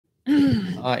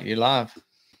All right, you're live.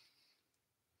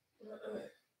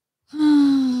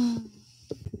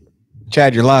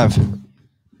 Chad, you're live.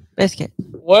 Biscuit.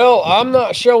 Well, I'm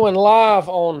not showing live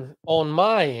on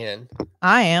my end.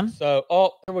 I am. So,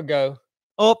 here we go.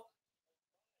 Oh,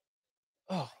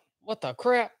 What the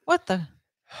crap? what the?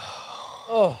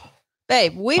 Oh,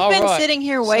 Babe, we've All been right. sitting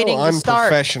here So waiting to start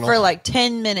unprofessional. for like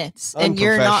 10 minutes and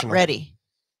you're not Unprofessional. ready.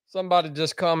 somebody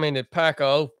just commented pack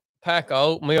of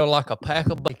oatmeal like a pack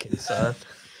of bacon, son.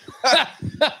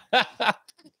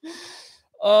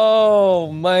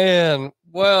 Oh man.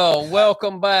 Well,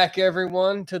 welcome back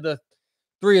everyone to the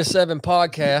 3 of 7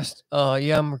 podcast.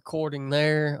 Yeah, I'm recording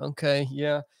there. Okay,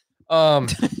 yeah.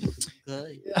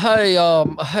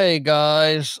 Hey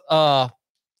guys.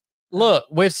 Look,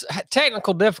 with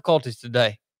technical difficulties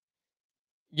today.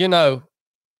 You know,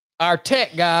 our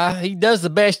tech guy, he does the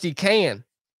best he can.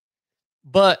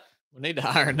 But We need to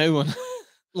hire a new one.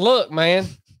 look, man,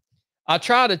 I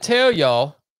try to tell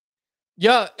y'all,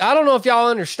 I don't know if y'all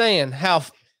understand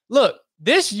look,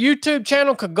 this YouTube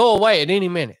channel could go away at any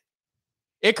minute.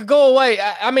 It could go away.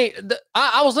 I mean,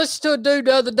 I was listening to a dude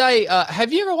the other day.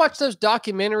 Have you ever watched those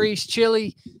documentaries,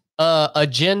 Chili,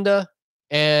 Agenda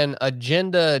and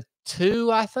Agenda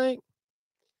 2, I think?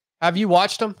 Have you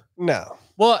watched them? No.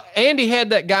 Well, Andy had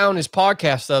that guy on his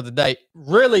podcast the other day.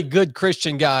 Really good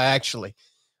Christian guy, actually.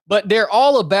 But they're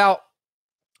all about,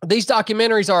 these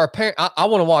documentaries are apparent. I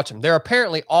want to watch them. They're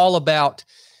apparently all about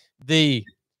the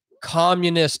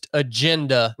communist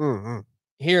agenda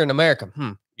here in America.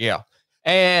 Yeah.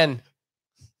 And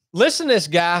listen to this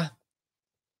guy.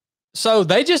 So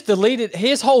they just deleted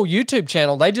his whole YouTube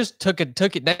channel. They just took it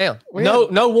down.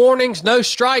 Well, No warnings, no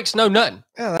strikes, no nothing.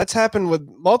 Yeah, that's happened with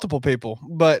multiple people,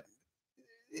 but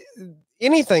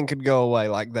anything could go away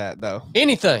like that, though.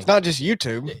 Anything. It's not just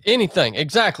YouTube. Anything.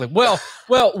 Exactly. Well,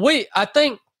 I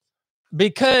think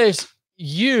because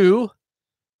you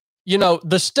know,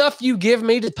 the stuff you give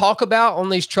me to talk about on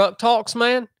these truck talks,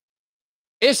 man,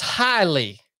 it's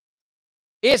highly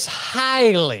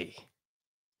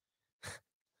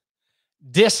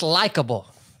dislikable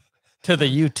to the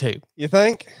YouTube. You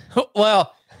think?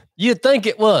 Well, you'd think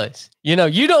it was. You know,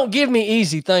 you don't give me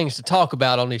easy things to talk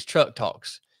about on these truck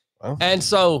talks. Well. And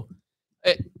so,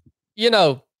 you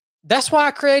know, that's why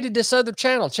I created this other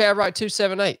channel, Chad Wright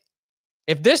 278.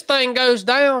 If this thing goes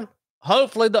down,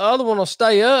 hopefully the other one will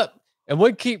stay up and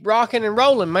we keep rocking and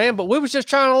rolling, man. But we was just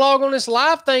trying to log on this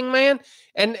live thing, man.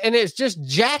 And it's just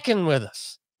jacking with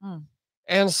us.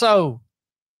 And so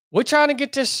we're trying to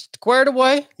get this squared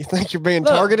away. You think you're being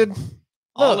Look. targeted?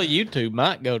 All of YouTube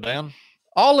might go down.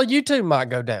 All of YouTube might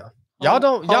go down. Y'all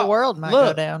don't, Whole y'all, world might go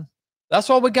look. down. That's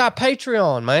why we got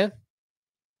Patreon, man.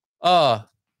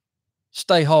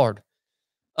 Stay hard.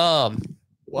 What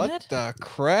What? the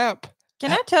crap?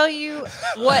 Can I tell you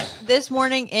what this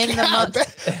morning in the God,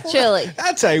 month? Chili.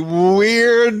 That's a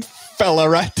weird fella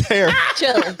right there.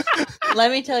 Chili. Let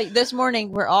me tell you, this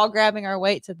morning we're all grabbing our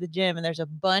weights at the gym and there's a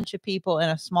bunch of people in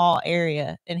a small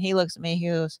area. And he looks at me, he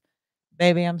goes,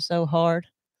 "Baby, I'm so hard."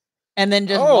 And then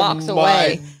just walks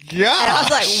away. God. And I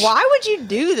was like, why would you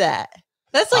do that?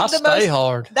 That's like I stay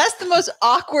hard. That's the most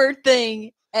awkward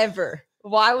thing ever.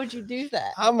 Why would you do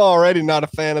that? I'm already not a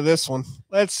fan of this one.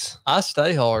 Let's I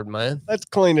stay hard, man.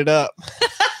 clean it up.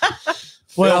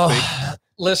 Well, Filthy.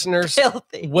 listeners,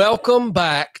 Filthy. welcome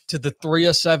back to the 3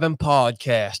 of 7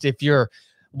 podcast. If you're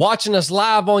watching us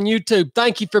live on YouTube,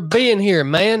 thank you for being here,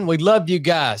 man. We love you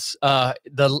guys.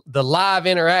 The live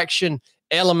interaction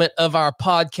element of our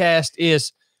podcast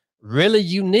is really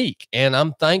unique, and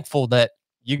I'm thankful that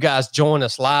you guys join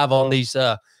us live on these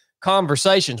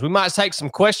conversations. We might take some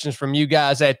questions from you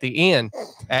guys at the end,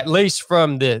 at least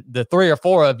from the 3 or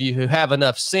 4 of you who have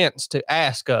enough sense to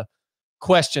ask a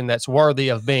question that's worthy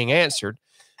of being answered.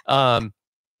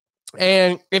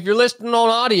 And if you're listening on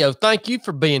audio, thank you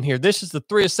for being here. This is the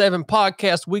 3 of 7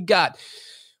 podcast.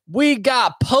 We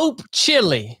got Pope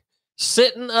Chili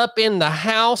sitting up in the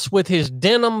house with his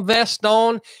denim vest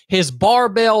on, his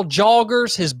barbell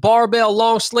joggers, his barbell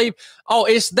long sleeve. Oh,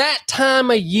 it's that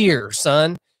time of year,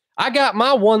 son. I got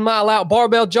my 1 mile out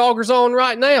barbell joggers on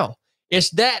right now. It's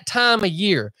that time of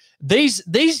year. These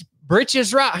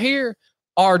britches right here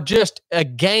are just a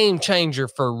game changer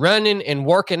for running and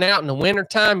working out in the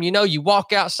wintertime. You know, you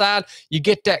walk outside, you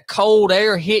get that cold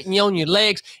air hitting you on your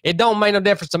legs. It don't make no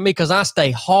difference to me because I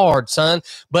stay hard, son.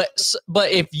 But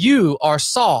if you are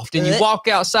soft and you walk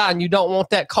outside and you don't want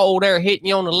that cold air hitting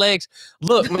you on the legs,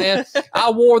 look, man,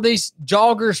 I wore these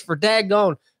joggers for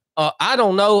daggone I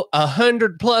don't know,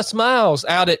 100+ miles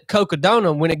out at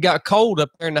Cocodona when it got cold up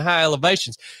there in the high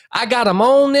elevations. I got them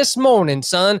on this morning,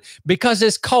 son, because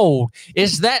it's cold.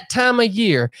 It's that time of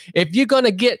year. If you're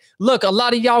going to look, a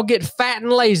lot of y'all get fat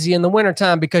and lazy in the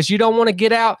wintertime because you don't want to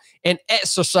get out and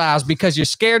exercise because you're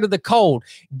scared of the cold.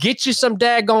 Get you some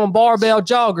daggone barbell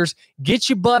joggers. Get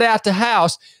your butt out the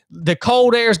house. The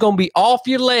cold air is going to be off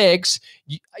your legs.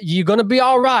 You're going to be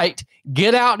all right.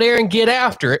 Get out there and get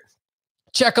after it.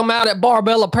 Check them out at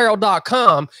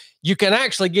barbellapparel.com. You can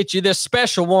actually get you this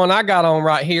special one I got on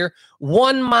right here,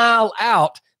 1 mile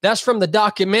out. That's from the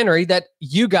documentary that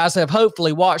you guys have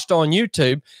hopefully watched on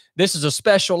YouTube. This is a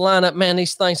special lineup, man.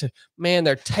 These things, man,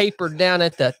 they're tapered down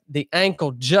at the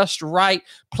ankle just right.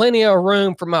 Plenty of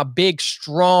room for my big,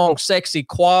 strong, sexy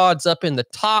quads up in the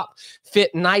top.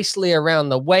 Fit nicely around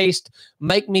the waist.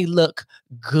 Make me look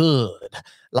good,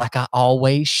 like I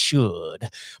always should.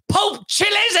 Pope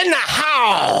Chili's in the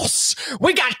house.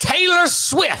 We got Taylor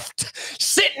Swift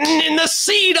sitting in the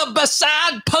seat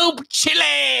beside Pope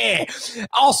Chili,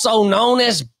 also known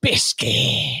as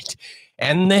Biscuit.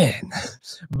 And then,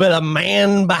 but a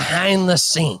man behind the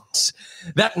scenes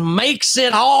that makes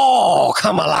it all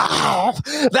come alive,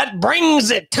 that brings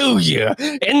it to you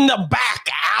in the back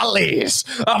alleys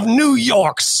of New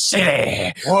York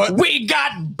City. What? We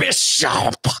got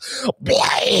Bishop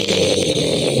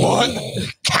Blake. What?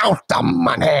 Count the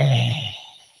money.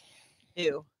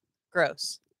 Ew.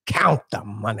 Gross. Count the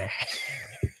money.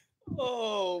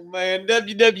 Oh man,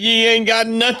 WWE ain't got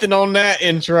nothing on that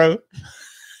intro.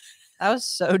 That was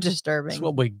so disturbing. That's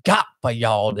what we got for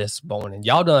y'all this morning.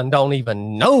 Y'all don't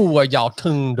even know where y'all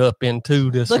tuned up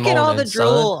into this Look morning. at all the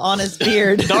drool son. on his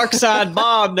beard. Dark Side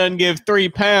Bob done give 3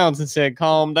 pounds and said,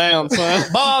 "Calm down, son."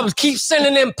 Bob, keep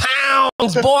sending in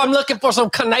pounds. Boy, I'm looking for some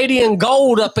Canadian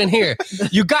gold up in here.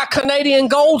 You got Canadian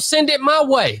gold? Send it my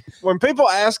way. When people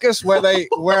ask us where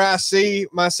I see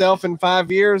myself in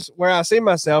 5 years, where I see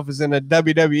myself is in a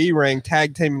WWE ring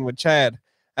tag teaming with Chad.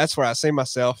 That's where I see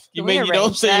myself. You Can we mean you don't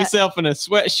arrange see that? yourself in a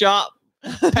sweatshop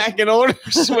packing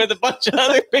orders with a bunch of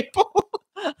other people?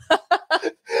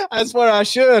 That's where I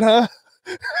should, huh?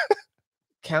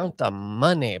 Count the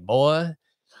money, boy.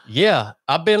 Yeah,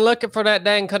 I've been looking for that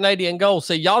dang Canadian gold.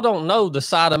 See, y'all don't know the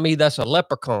side of me that's a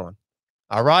leprechaun.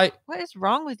 All right? What is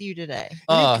wrong with you today?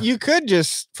 You could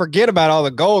just forget about all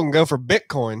the gold and go for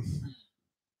Bitcoin.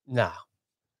 No,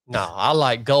 I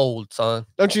like gold, son.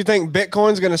 Don't you think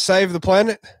Bitcoin's going to save the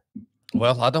planet?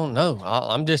 Well, I don't know.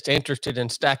 I'm just interested in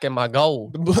stacking my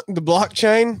gold. The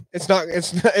blockchain? It's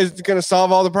going to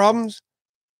solve all the problems?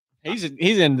 He's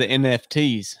in the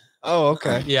NFTs. Oh,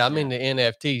 okay. Yeah, I'm in the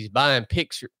NFTs, buying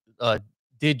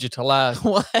digitalized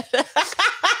What?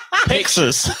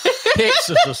 Pixels.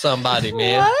 pictures of somebody,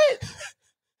 man. What?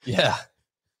 Yeah,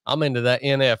 I'm into that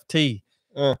NFT.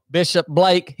 Uh. Bishop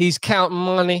Blake, he's counting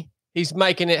money. He's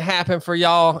making it happen for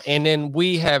y'all. And then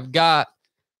we have got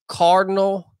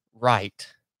Cardinal Wright.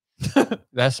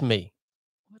 That's me.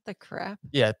 What the crap?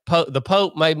 Yeah, the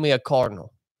Pope made me a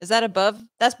cardinal. Is that above?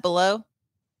 That's below?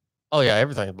 Oh, yeah,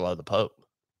 everything's below the Pope.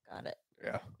 Got it.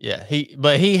 Yeah,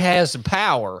 he has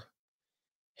power.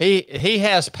 He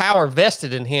has power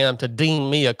vested in him to deem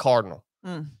me a cardinal.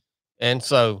 Mm. And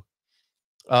so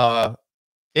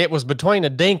it was between a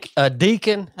deacon. A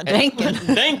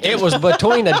dinkin. It was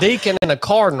between a deacon and a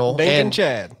cardinal. Dink and And,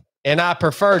 Chad. and I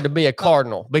preferred to be a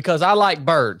cardinal because I like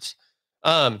birds.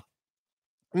 Now,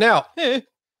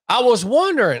 I was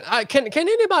wondering, can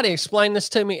anybody explain this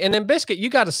to me? And then, Biscuit, you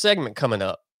got a segment coming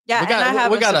up. Yeah, We and I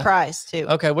have we a got surprise too.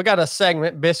 Okay, we got a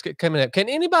segment, Biscuit, coming up. Can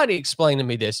anybody explain to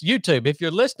me this? YouTube, if you're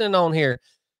listening on here,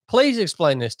 please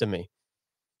explain this to me.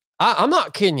 I'm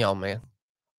not kidding y'all, man.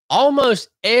 Almost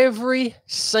every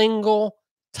single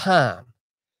time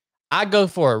I go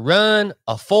for a run,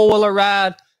 a four-wheeler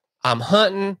ride, I'm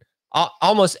hunting,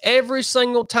 almost every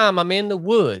single time I'm in the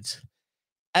woods,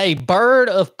 a bird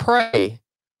of prey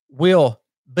will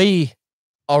be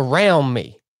around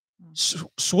me.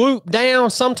 Swoop down.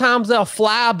 Sometimes they'll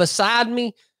fly beside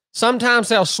me. Sometimes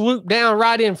they'll swoop down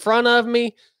right in front of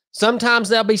me. Sometimes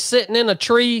they'll be sitting in a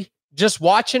tree just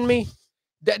watching me.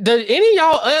 Do any of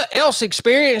y'all else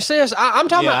experience this? I'm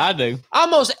talking Yeah, about I do.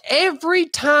 almost every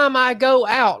time I go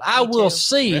out, I Me will too.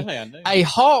 see Really, I do. a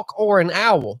hawk or an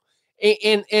owl.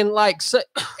 And like, so,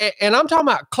 and I'm talking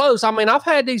about close. I mean, I've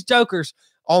had these jokers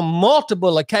on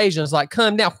multiple occasions, like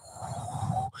come down,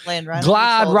 Land right on your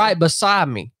glide shoulder. right beside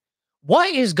me.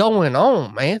 What is going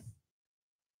on, man?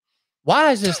 Why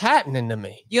is this happening to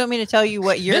me? You want me to tell you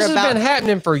what you're This has about? been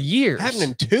happening for years.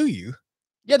 Happening to you.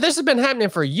 Yeah, this has been happening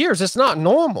for years. It's not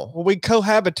normal. Well, we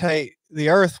cohabitate the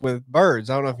earth with birds.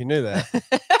 I don't know if you knew that.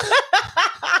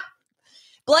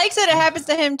 Blake said it happens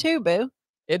to him too, boo.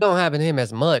 It don't happen to him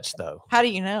as much though, How do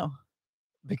you know?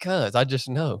 because I just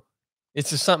know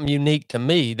it's just something unique to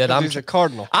me that I'm. He's a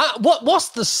cardinal. What's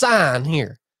the sign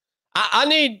here? I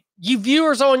need you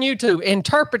viewers on YouTube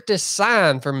interpret this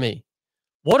sign for me.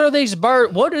 What do these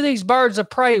birds of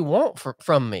prey want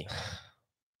from me?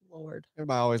 Lord.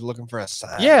 Everybody always looking for a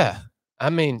sign. Yeah, I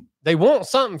mean they want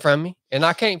something from me, and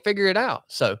I can't figure it out.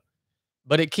 So,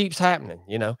 but it keeps happening.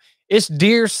 You know, it's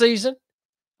deer season.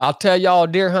 I'll tell y'all a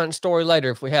deer hunting story later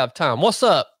if we have time. What's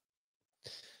up?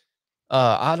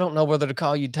 I don't know whether to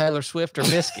call you Taylor Swift or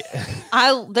Biscuit.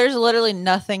 There's literally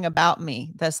nothing about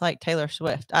me that's like Taylor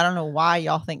Swift. I don't know why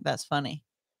y'all think that's funny.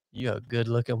 You a good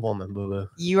looking woman, boo boo.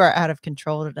 You are out of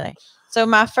control today. So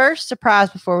my first surprise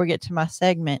before we get to my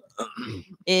segment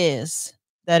is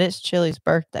that it's Chili's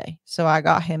birthday. So I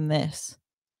got him this.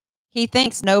 He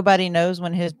thinks nobody knows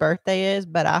when his birthday is,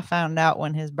 but I found out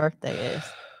when his birthday is.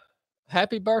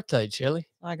 Happy birthday, Chili.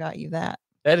 I got you that.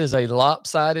 That is a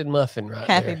lopsided muffin right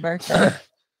Happy there. birthday.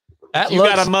 That You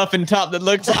looks, got a muffin top that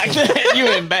looks like that.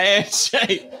 You in bad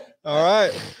shape. All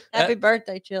right. Happy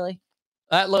birthday, Chili.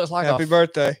 that looks like Happy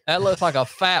birthday. that looks like a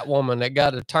fat woman that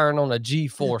got to turn on a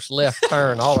G-force left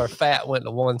turn. All her fat went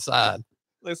to one side.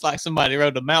 Looks like somebody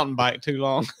rode a mountain bike too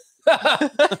long.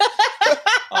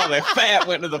 All their fat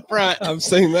went to the front. I've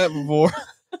seen that before.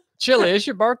 Chili, it's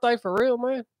your birthday for real,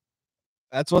 man?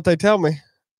 That's what they tell me.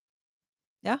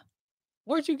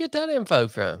 Where'd you get that info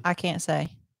from? I can't say.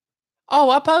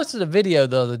 Oh, I posted a video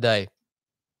the other day.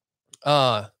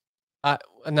 I'll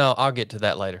get to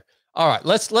that later. All right,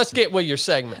 let's get with your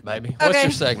segment, baby. What's Okay.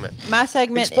 your segment? My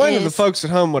segment Explain to the is folks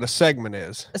at home what a segment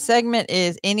is. a segment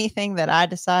is anything that I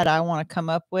decide I want to come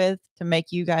up with to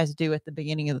make you guys do at the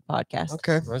beginning of the podcast.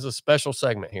 Okay. There's a special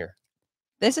segment here.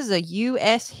 This is a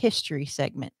U.S. history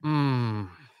segment, Mm.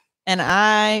 and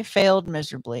I failed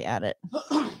miserably at it.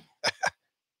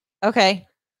 Okay.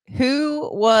 Who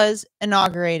was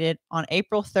inaugurated on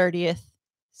April 30th,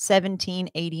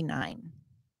 1789?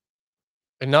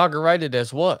 Inaugurated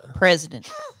as what? President.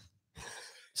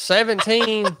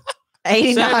 17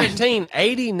 89.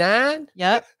 1789?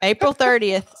 Yep. April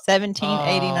 30th,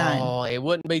 1789. Oh, it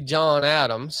wouldn't be John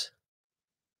Adams.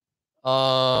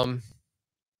 Chili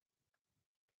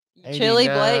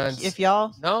 89's Blake, if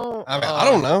y'all. No. I mean, I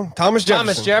don't know. Thomas Jefferson.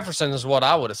 Thomas Jefferson is what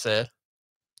I would have said.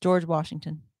 George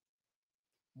Washington.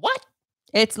 What?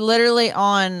 It's literally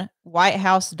on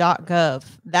whitehouse.gov.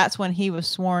 That's when he was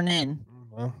sworn in.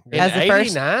 Well, In As the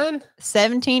first- 89?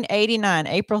 1789,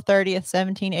 April 30th,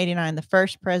 1789, the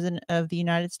first president of the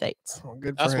United States. well,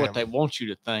 good for That's him. what they want you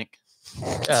to think.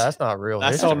 Yeah, that's not real.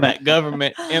 That's history. on that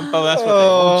government info. That's what they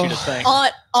want you to think.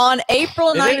 On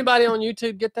April Did 9th, anybody on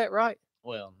YouTube get that right?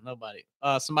 Well, nobody.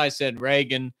 Somebody said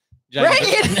Reagan. James,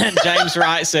 Reagan! James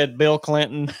Wright said Bill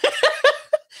Clinton.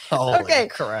 Holy Okay.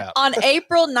 crap. on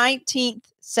April 19th,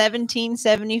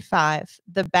 1775,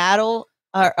 the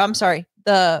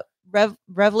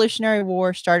Revolutionary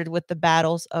War started with the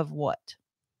battles of what?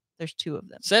 There's two of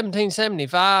them.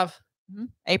 1775.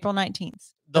 April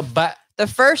 19th. The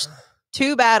first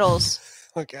two battles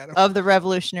Look at him. of the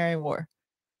Revolutionary War.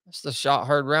 That's the shot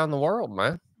heard around the world,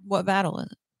 man. What battle is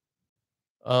it?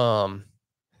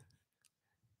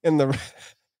 In the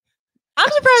I'm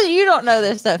surprised you don't know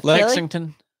this stuff. Kelly.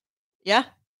 Lexington. Yeah.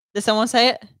 Did someone say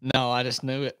it? No, I just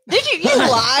knew it. Did you? You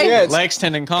lied. Yeah, it's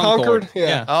Lexington and Concord. Concord,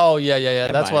 yeah. Oh, yeah.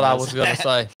 That's Everybody what I knows was going to that.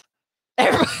 say.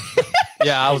 Everybody-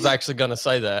 Yeah, I was actually going to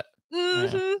say that.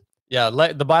 Mhm. Yeah,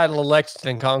 the Battle of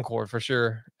Lexington and Concord for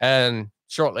sure. And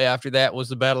shortly after that was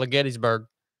the Battle of Gettysburg.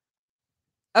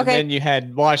 And Okay. then you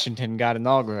had Washington got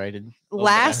inaugurated. a little bit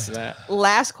Last after that.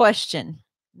 last question.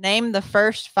 Name the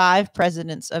first 5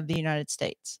 presidents of the United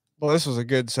States. well, this was a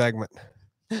good segment.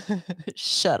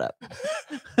 Shut up.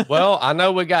 Well, I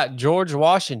know we got George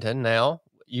Washington now.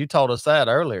 You told us that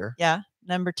earlier. Yeah.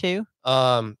 Number 2.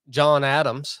 John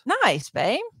Adams. Nice,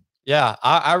 babe. Yeah,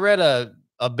 I read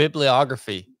a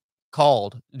bibliography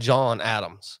called John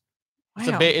Adams.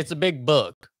 Wow. It's a big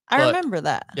book. I but- remember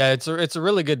that. Yeah, it's a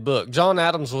really good book. John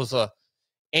Adams was a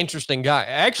interesting guy.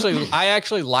 Actually, I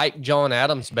actually like John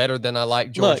Adams better than I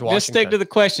like George Look, Washington. just stick to the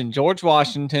question. George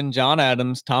Washington, John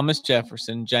Adams, Thomas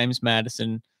Jefferson, James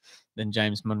Madison, then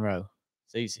James Monroe.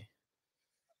 It's easy.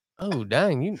 Oh,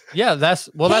 dang. That's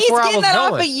He's where I getting was that off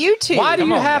going. of YouTube. Why do Come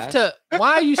you on, have guys. to?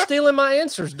 Why are you stealing my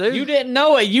answers, dude? You didn't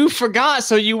know it. You forgot,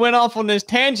 so you went off on this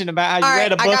tangent about how you All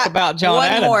read right, a I book got about John one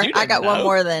Adams. more. You I didn't got one know.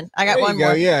 more then. I got There one you go.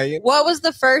 more. Yeah. What was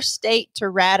the first state to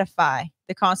ratify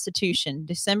the Constitution?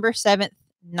 December 7th,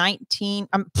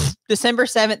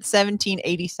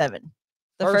 1787.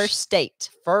 The first state.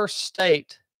 First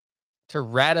state to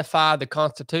ratify the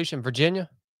Constitution, Virginia.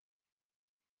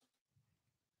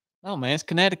 Oh man, it's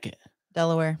Connecticut.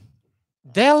 Delaware.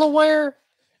 Delaware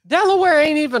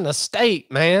ain't even a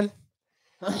state, man.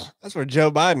 That's where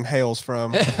Joe Biden hails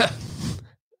from.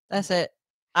 That's it.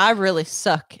 I really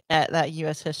suck at that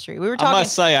U.S. history. We were I talking.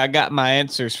 must say, I got my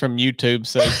answers from YouTube.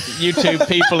 So YouTube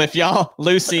people, if y'all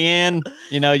Lucy Ann,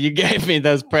 you gave me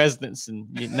those presidents and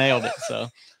you nailed it. So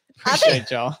appreciate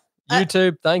y'all.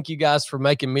 YouTube, thank you guys for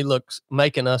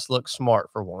making us look smart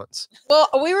for once. Well,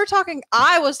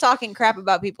 I was talking crap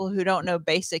about people who don't know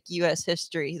basic U.S.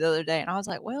 history the other day, and I was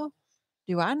like, well,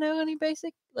 do I know any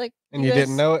basic And you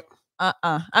didn't know it?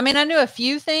 I mean, I knew a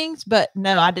few things, but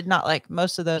no, I did not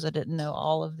most of those. I didn't know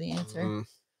all of the answer.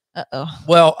 Mm.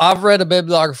 Well, I've read a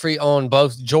bibliography on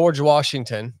both George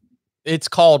Washington. It's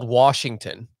called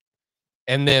Washington,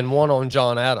 and then one on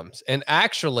John Adams. And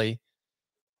actually,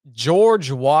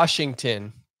 George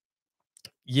Washington,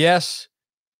 yes,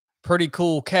 pretty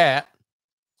cool cat.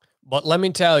 But let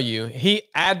me tell you, he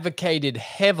advocated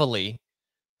heavily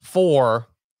for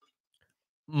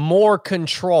more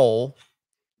control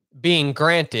being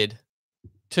granted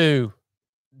to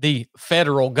the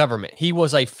federal government. He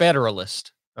was a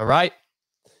federalist, all right?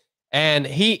 And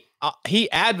he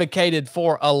advocated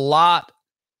for a lot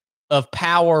of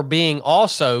power being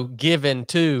also given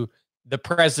to the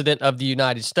president of the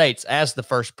United States as the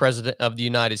first president of the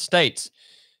United States.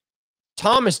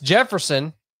 Thomas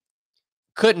Jefferson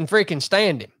couldn't freaking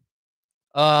stand him.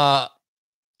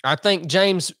 I think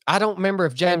I don't remember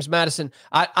if James Madison,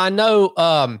 I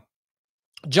know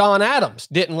John Adams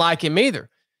didn't like him either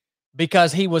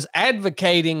because he was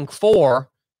advocating for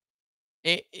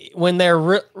when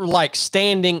they're like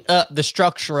standing up the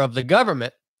structure of the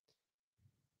government.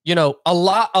 A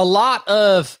lot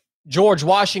of George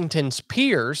Washington's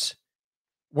peers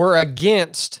were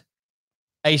against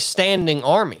a standing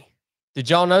army. Did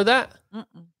y'all know that?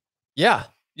 Mm-mm. Yeah.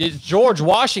 It's George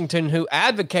Washington who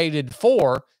advocated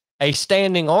for a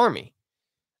standing army.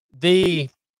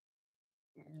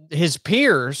 His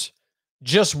peers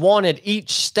just wanted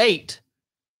each state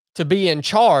to be in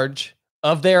charge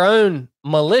of their own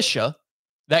militia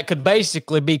that could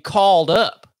basically be called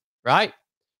up, right?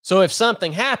 So if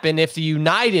something happened, if the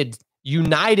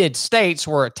United States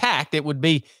were attacked, it would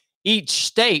be each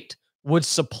state would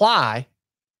supply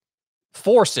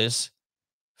forces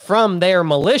from their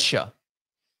militia.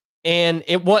 And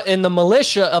the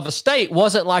militia of a state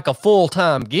wasn't like a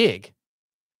full-time gig,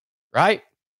 right?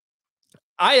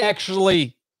 I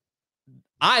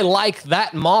like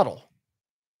that model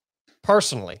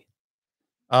personally.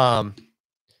 But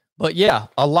yeah,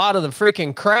 a lot of the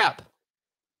freaking crap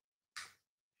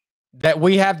that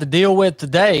we have to deal with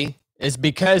today is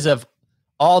because of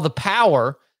all the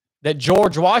power that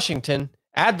George Washington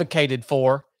advocated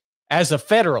for as a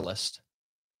Federalist.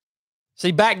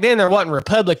 See, back then there wasn't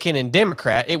Republican and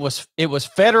Democrat. It was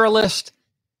Federalist,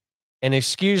 and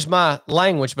excuse my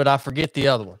language, but I forget the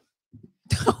other one.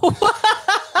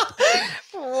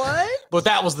 What? But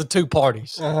that was the two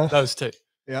parties. Those two.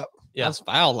 Yep. Yeah. That's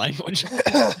foul language.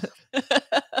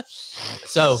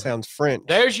 So Sounds French.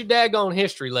 there's your daggone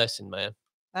history lesson, man.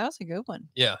 That was a good one.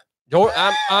 Yeah. George,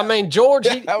 George,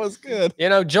 Yeah, that was good.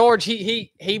 George,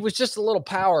 he was just a little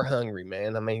power hungry,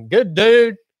 man. I mean, good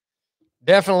dude.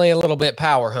 Definitely a little bit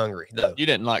power hungry, though. You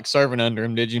didn't like serving under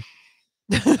him, did you?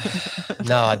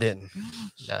 No, I didn't.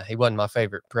 No, he wasn't my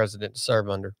favorite president to serve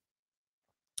under.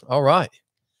 All right.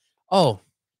 Oh,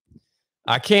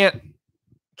 I can't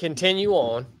continue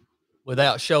on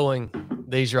without showing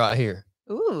these right here.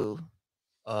 Ooh.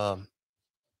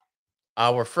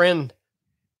 Our friend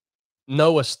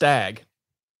Noah Stagg,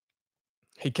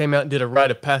 he came out and did a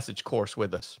rite of passage course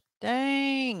with us.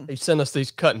 Dang. He sent us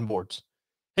these cutting boards.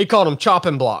 He called them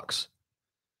chopping blocks,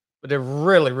 but they're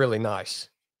really, really nice.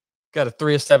 Got a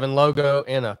 307 logo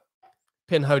and a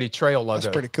Pinhoti Trail logo.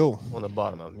 That's pretty cool. On the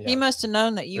bottom of them. Yeah, He must have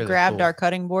known that you Really grabbed cool. our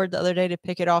cutting board the other day to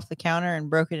pick it off the counter and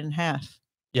broke it in half.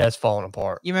 yeah, it's falling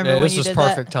apart. You remember Yeah, when this you is did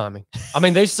that? perfect timing. I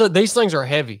mean, these things are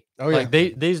heavy. Oh, yeah. Like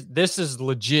this is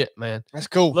legit, man. That's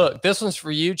cool. Look, this one's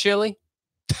for you, Chili.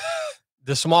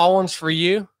 The small one's for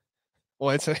you.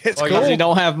 Well, it's Well, cool. because he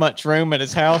don't have much room at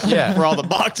his house Yeah. for all the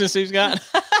boxes he's got.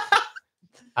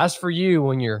 That's for you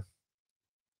when you're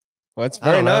Well, it's I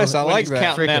very don't know. nice. I When like he's that.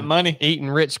 counting that Freaking- money. eating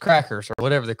Ritz crackers or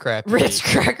whatever the crap. you Ritz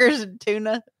eat. crackers and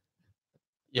tuna.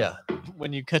 Yeah,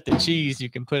 When you cut the cheese, you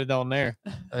can put it on there. I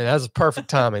mean that's perfect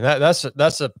timing. That's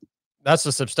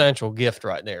a substantial gift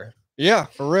right there. Yeah,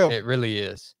 for real. It really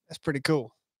is. That's pretty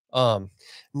cool.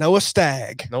 Noah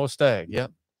Stagg. Stagg.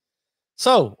 Yep.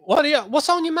 So what's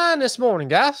on your mind this morning,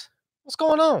 guys? What's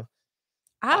going on?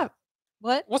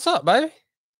 What? What's up, baby?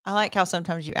 I like how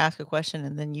sometimes you ask a question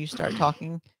and then you start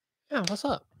talking. Yeah, what's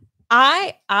up?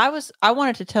 I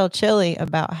wanted to tell Chili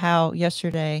about how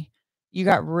yesterday you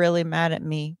got really mad at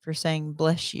me for saying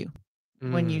bless you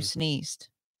when you sneezed.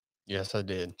 Yes, I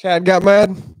did. Chad got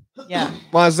mad. Yeah.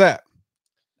 Why is that?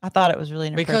 I thought it was really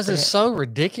inappropriate. Because it's so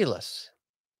ridiculous.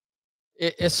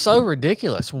 It's so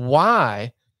ridiculous.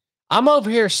 Why? I'm over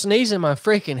here sneezing my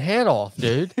freaking head off,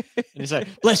 dude. And he's like,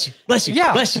 bless you, bless you,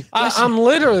 Yeah, bless you. Bless you. I'm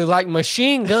literally like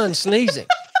machine gun sneezing.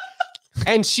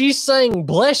 And she's saying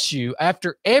bless you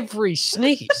after every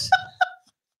sneeze.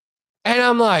 And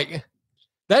I'm like,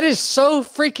 that is so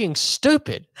freaking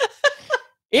stupid.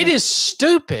 It is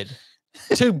stupid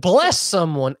to bless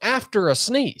someone after a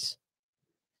sneeze.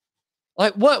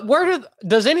 Like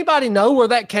does anybody know where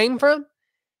that came from?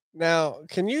 Now,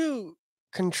 can you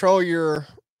control your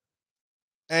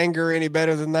anger any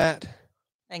better than that?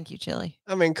 Thank you, Chili.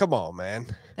 I mean, come on, man.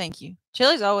 Thank you.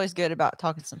 Chili's always good about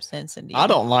talking some sense into you. I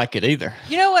don't like it either.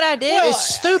 You know what I did? Well,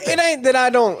 It's stupid. It ain't that I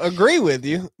don't agree with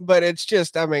you, but it's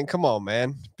just, I mean, come on,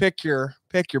 man. Pick your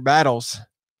battles.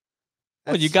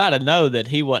 Well, you That's- got to know that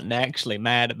he wasn't actually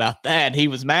mad about that. He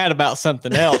was mad about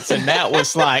something else. And that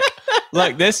was like,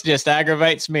 look, this just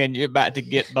aggravates me and you're about to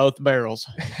get both barrels.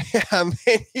 I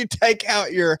mean, you take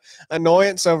out your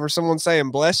annoyance over someone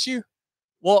saying bless you.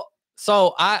 Well,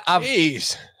 so I've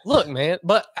Jeez. look, man,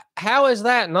 but how is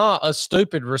that not a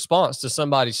stupid response to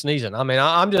somebody sneezing? I mean,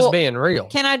 I'm just Well, being real.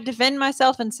 Can I defend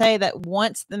myself and say that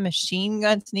once the machine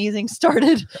gun sneezing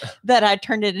started, that I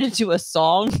turned it into a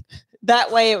song?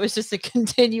 That way it was just a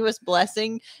continuous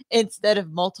blessing instead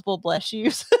of multiple bless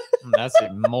yous. That's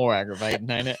even more aggravating,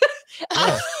 ain't it? I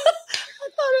thought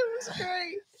it was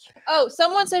great. Oh,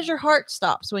 someone says your heart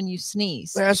stops when you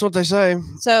sneeze. That's what they say.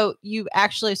 So you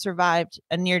actually survived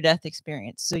a near-death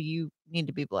experience. So you need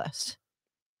to be blessed.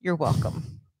 You're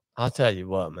welcome. I'll tell you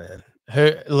what, man.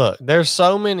 Look, there's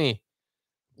so many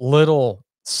little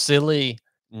silly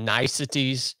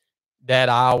niceties that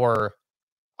our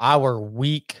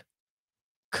weak,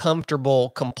 comfortable,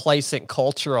 complacent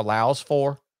culture allows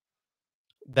for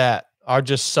that are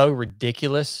just so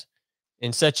ridiculous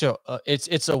and such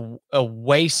it's a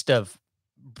waste of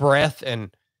breath and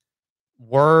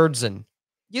words and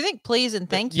You think please and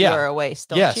thank you Yeah. are a waste,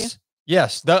 don't you?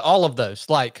 yes, all of those,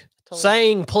 like Totally.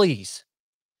 saying please.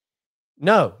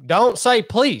 No, don't say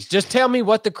please. Just tell me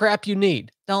what the crap you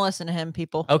need. Don't listen to him,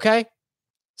 people. Okay.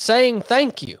 Saying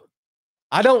thank you.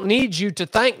 I don't need you to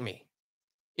thank me.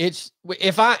 It's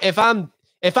if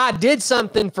I did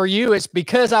something for you, it's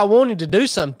because I wanted to do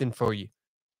something for you.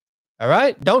 All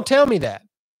right. Don't tell me that.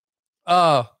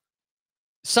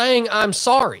 Saying I'm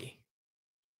sorry.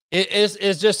 It is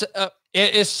just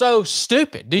it is so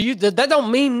stupid. That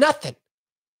don't mean nothing.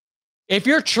 If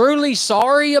you're truly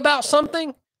sorry about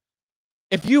something,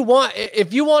 if you want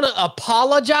to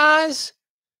apologize,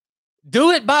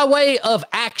 do it by way of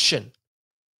action.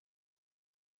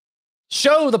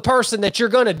 Show the person that you're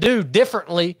going to do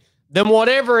differently than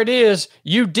whatever it is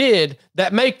you did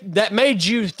that made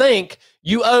you think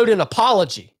you owed an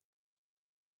apology.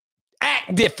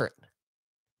 Act different.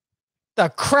 The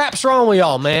crap's wrong with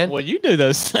y'all, man? Well, you do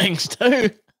those things too.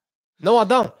 No, I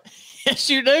don't. Yes,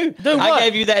 you do. Do I what?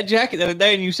 gave you that jacket the other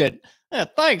day and you said, yeah,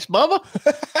 thanks, Bubba.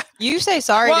 You say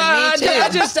sorry Well, to me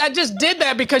too. I just did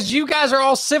that because you guys are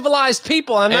all civilized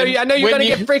people. I know And you're when going to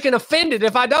you- get freaking offended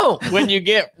if I don't. When you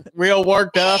get real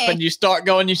worked up and you start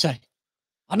going, you say,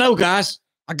 I know, guys,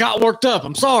 I got worked up.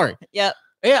 I'm sorry. Yep.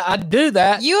 Yeah, I do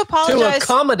that You to apologize.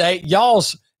 accommodate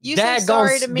y'all's. You say daggone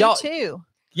sorry to me y'all- too.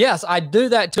 Yes, I do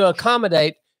that to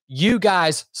accommodate you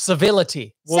guys'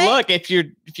 civility. Well, Say- look, if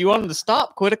you want them to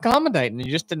stop, quit accommodating. You're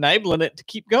just enabling it to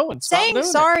keep going. Stop Saying doing it.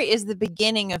 sorry is the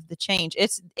beginning of the change.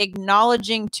 It's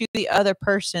acknowledging to the other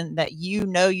person that you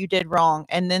know you did wrong,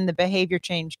 and then the behavior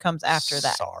change comes after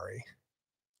that. Sorry.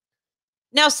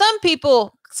 Now, some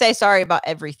people say sorry about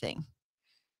everything.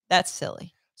 That's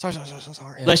silly. Sorry.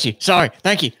 Bless you. Sorry.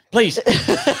 Thank you. Please.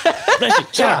 Bless you.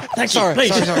 Sorry. Thank you.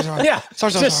 Please. Sorry. Yeah,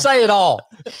 Sorry. just say it all.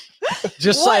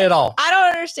 Just What? say it all. I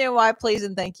don't understand why please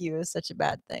and thank you is such a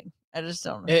bad thing. I just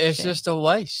don't. It's understand. just a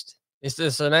waste. It's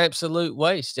just an absolute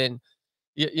waste. And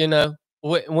you know,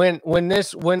 when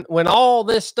all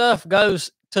this stuff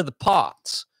goes to the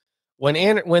pots,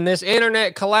 when this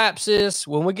internet collapses,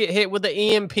 when we get hit with the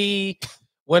EMP,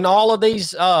 when all of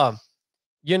these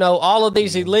all of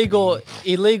these illegal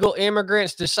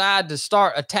immigrants decide to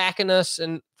start attacking us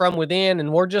and from within,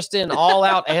 and we're just in all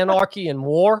out anarchy and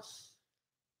war.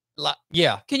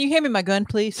 Yeah, Can you hand me my gun,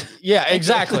 please? yeah,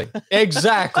 exactly.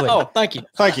 Oh, thank you.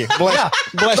 Thank you. Bless, Yeah,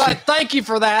 bless you. but thank you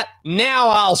for that. Now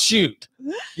I'll shoot.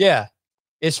 Yeah,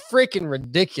 it's freaking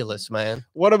ridiculous, man.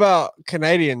 What about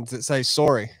Canadians that say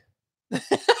sorry?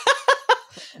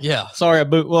 Yeah. Sorry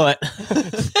about what?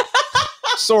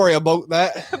 Sorry about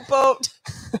that. A boat.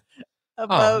 A Oh,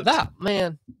 boat. that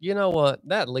man, you know what?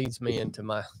 That leads me into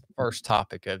my first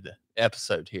topic of the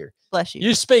episode here. Bless you.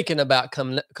 You speaking about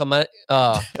Canadians.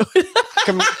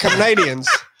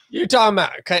 you're talking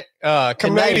about Canadians.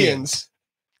 Canadians.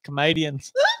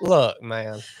 Comedians. Look,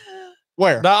 man.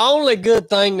 Where? The only good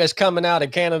thing that's coming out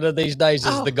of Canada these days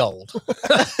is Oh. the gold.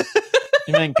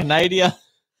 You mean Canada?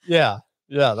 Yeah.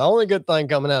 Yeah. The only good thing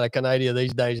coming out of Canada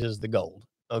these days is the gold.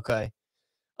 Okay.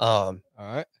 All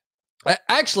right.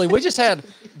 Actually, we just had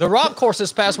the rock course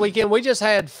this past weekend. We just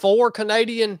had 4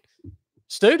 Canadian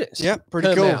students. Yep. Pretty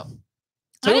come cool. out.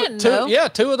 I didn't know. Yeah,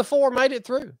 2 of the 4 made it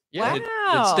through. Yeah. Did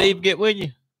Wow. Steve get with you?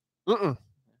 Mm-mm.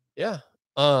 Yeah.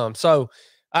 So,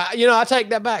 I take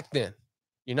that back then.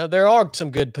 There are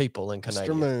some good people in Mr.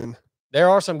 Canada. Moon. There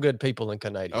are some good people in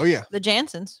Canada. Oh yeah. The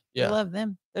Jansons. Yeah. We love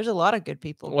them. There's a lot of good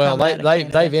people. Well, coming out of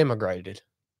they've Canada. immigrated.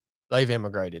 They've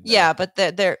immigrated. now. Yeah, but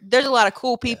there's a lot of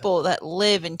cool people that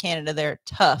live in Canada. They're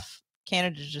tough.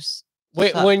 Canada's just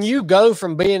When sucks. you go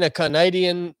from being a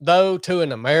Canadian though to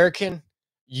an American,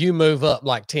 you move up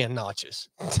like 10 notches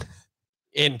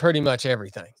in pretty much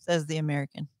everything. says the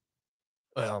American.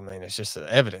 Well, I mean, it's just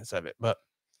the evidence of it. But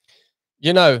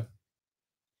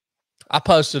I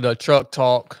posted a truck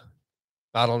talk,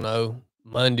 I don't know,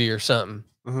 Monday or something.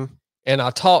 Mhm. And I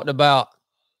talked about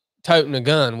toting a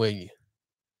gun with you.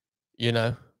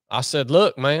 I said,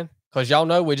 look, man, because y'all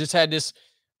know we just had this.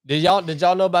 Did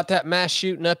y'all know about that mass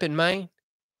shooting up in Maine?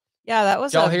 Yeah, that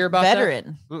was Y'all a hear about that?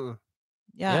 veteran. Mm-mm.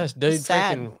 Yeah, Yes, dude, it's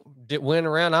sad. freaking went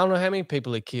around. I don't know how many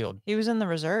people he killed. He was in the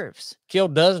reserves.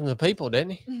 Killed dozens of people,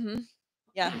 didn't he? Mm-hmm.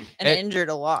 Yeah, and And- injured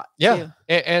a lot. Yeah. too.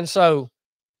 And so,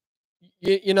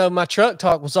 my truck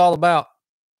talk was all about,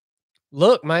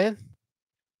 look, man,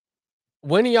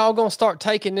 when are y'all going to start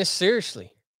taking this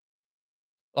seriously?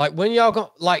 Like, when y'all going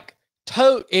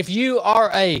to, if you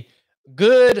are a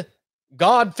good,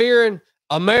 God-fearing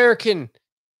American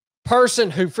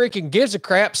person who freaking gives a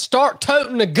crap, start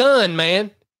toting a gun,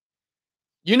 man.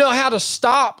 You know how to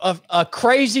stop a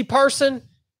crazy person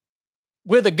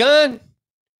with a gun?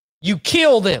 You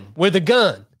kill them with a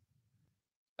gun.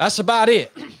 That's about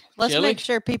it. Let's Chili? make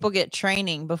sure people get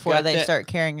training before Got they that start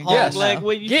carrying a hog gun. leg though.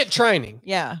 with you? Get training.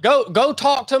 Yeah, Go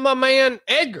talk to my man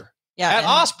Edgar yeah. at and-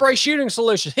 Osprey Shooting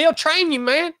Solutions. He'll train you,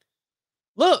 man.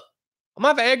 Look, I'm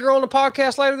gonna have Edgar on the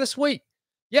podcast later this week.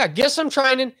 Yeah, get some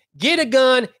training, get a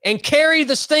gun, and carry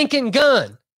the stinking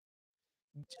gun.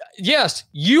 Yes,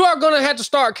 you are gonna have to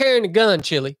start carrying a gun,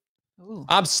 Chili. Ooh.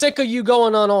 I'm sick of you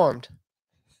going unarmed.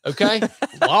 Okay?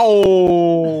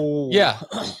 Whoa. Yeah.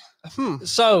 Hmm.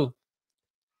 So,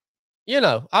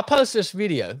 I post this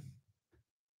video.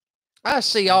 I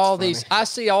see all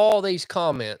these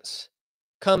comments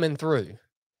coming through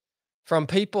from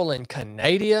people in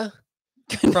Canada,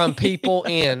 from people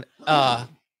in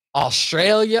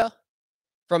Australia,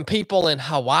 from people in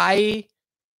Hawaii,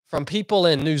 from people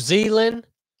in New Zealand,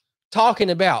 talking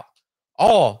about,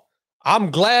 oh,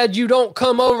 I'm glad you don't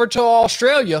come over to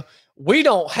Australia. We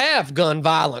don't have gun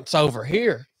violence over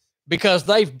here because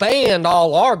they've banned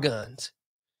all our guns.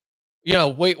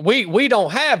 We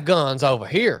don't have guns over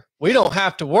here. We don't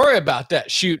have to worry about that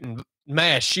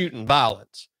mass shooting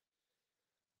violence.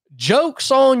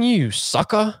 Joke's on you,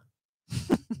 sucker.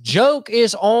 Joke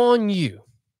is on you.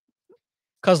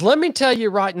 Because let me tell you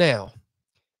right now,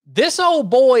 this old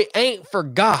boy ain't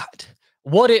forgot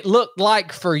what it looked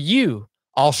like for you,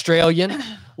 Australian,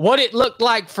 what it looked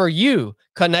like for you,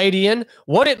 Canadian,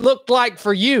 what it looked like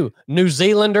for you, New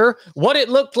Zealander, what it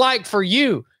looked like for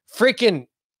you, freaking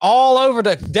all over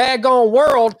the daggone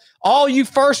world, all you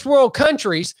first world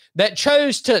countries that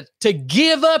chose to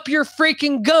give up your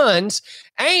freaking guns.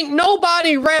 Ain't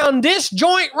nobody around this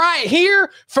joint right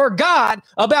here forgot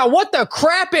about what the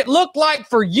crap it looked like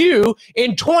for you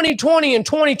in 2020 and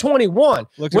 2021,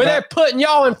 Looked where about- they're putting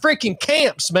y'all in freaking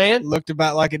camps, man. Looked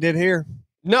about like it did here.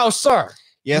 No, sir.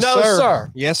 Yes, No, sir.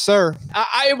 sir. Yes, sir.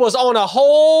 It was on a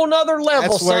whole nother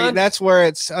level, son. That's where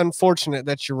it's unfortunate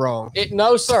that you're wrong.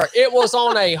 No, sir. It was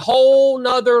on a whole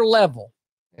nother level.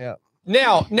 Yeah.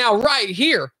 Now, right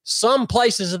here, some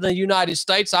places in the United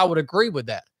States, I would agree with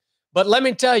that. But let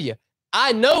me tell you,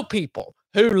 I know people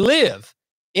who live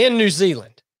in New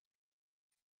Zealand.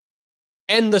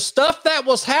 And the stuff that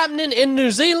was happening in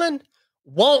New Zealand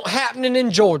won't happening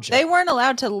in Georgia. They weren't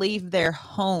allowed to leave their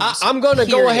homes. I'm going to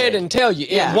go ahead period. and tell you,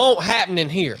 Yeah. it won't happen in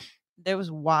here. That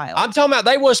was wild. I'm talking about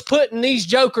they was putting these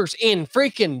jokers in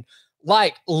freaking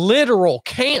like literal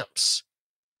camps.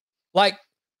 Like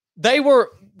they were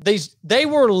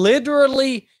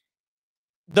literally,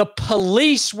 the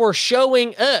police were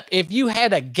showing up if you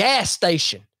had a gas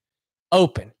station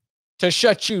open to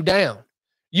shut you down.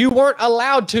 You weren't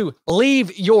allowed to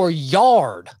leave your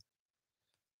yard.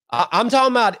 I'm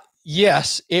talking about,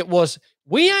 yes, it was.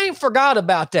 We ain't forgot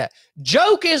about that.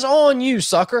 Joke is on you,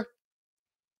 sucker.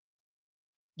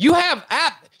 You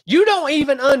don't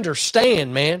even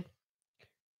understand, man.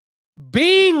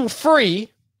 Being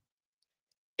free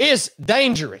is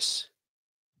dangerous.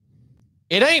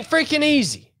 It ain't freaking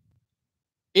easy.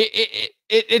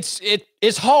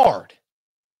 It's hard.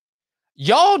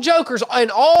 Y'all jokers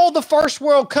in all the first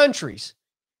world countries,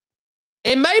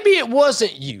 and maybe it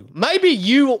wasn't you. Maybe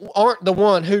you aren't the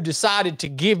one who decided to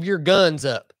give your guns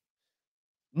up.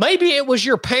 Maybe it was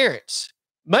your parents.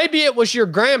 Maybe it was your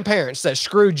grandparents that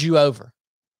screwed you over.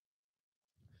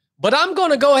 But I'm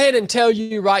going to go ahead and tell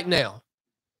you right now,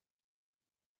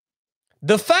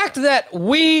 the fact that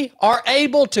we are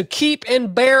able to keep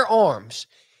and bear arms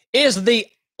is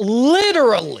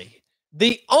literally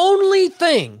the only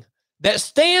thing that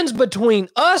stands between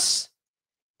us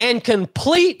and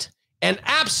complete and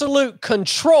absolute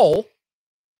control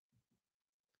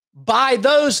by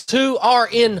those who are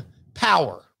in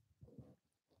power.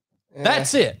 Yeah.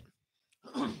 That's it.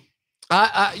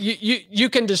 You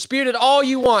can dispute it all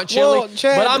you want, Chili, well,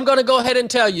 Chad, but I'm going to go ahead and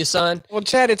tell you, son. Well,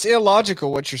 Chad, it's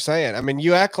illogical what you're saying. I mean,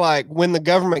 you act like when the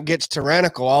government gets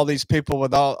tyrannical, all these people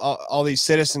with all these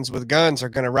citizens with guns are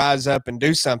going to rise up and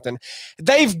do something.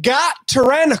 They've got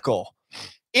tyrannical.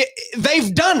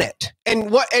 They've done it, and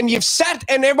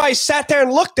everybody sat there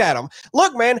and looked at them.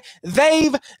 Look, man,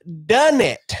 they've done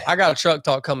it. I got a truck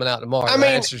talk coming out tomorrow. That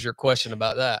answers your question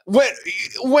about that.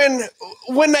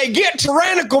 When they get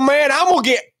tyrannical, man, I'm gonna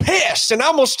get pissed, and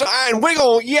I'm gonna start, and we're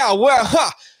gonna,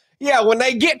 yeah. When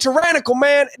they get tyrannical,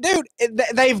 man, dude,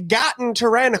 they've gotten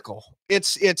tyrannical.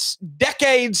 It's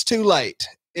decades too late.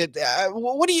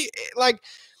 What do you like?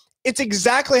 It's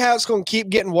exactly how it's going to keep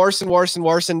getting worse and worse and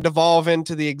worse and devolve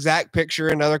into the exact picture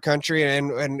in another country.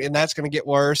 And that's going to get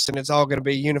worse, and it's all going to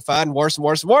be unified and worse and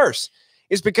worse and worse.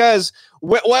 It's because,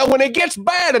 well, when it gets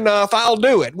bad enough, I'll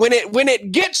do it. When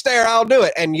it gets there, I'll do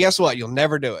it. And guess what? You'll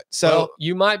never do it. So well,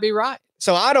 you might be right.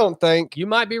 So I don't think you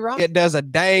might be right. It does a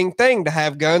dang thing to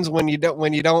have guns when you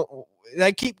don't,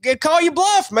 they call you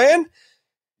bluff, man.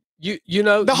 You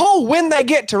know, the whole when they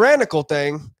get tyrannical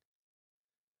thing.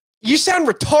 You sound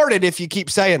retarded if you keep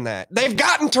saying that. They've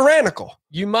gotten tyrannical.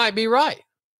 You might be right.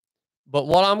 But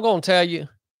what I'm going to tell you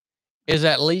is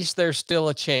at least there's still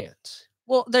a chance.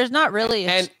 Well, there's not really.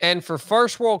 And for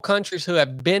first world countries who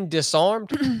have been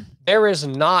disarmed, there is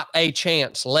not a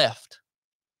chance left.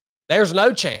 There's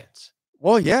no chance.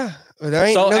 Well, yeah. There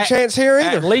ain't no chance here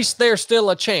either. At least there's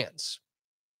still a chance.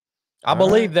 I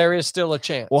believe there is still a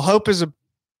chance. Well, hope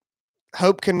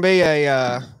can be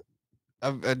a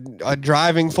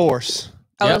driving force.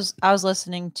 I was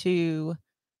listening to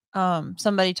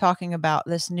somebody talking about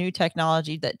this new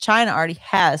technology that China already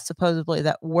has, supposedly,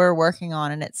 that we're working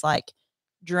on, and it's like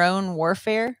drone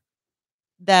warfare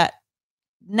that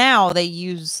now they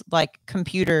use like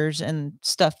computers and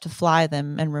stuff to fly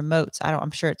them and remotes.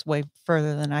 I'm sure it's way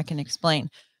further than I can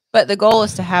explain, but the goal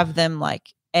is to have them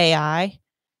like AI.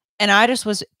 And I just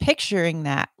was picturing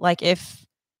that, like if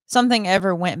something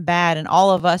ever went bad and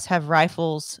all of us have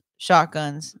rifles,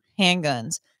 shotguns,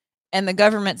 handguns, and the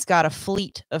government's got a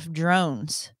fleet of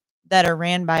drones that are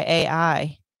ran by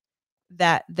AI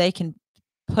that they can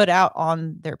put out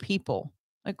on their people.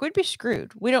 Like, we'd be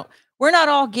screwed. We're not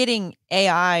all getting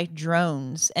AI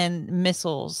drones and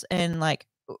missiles and like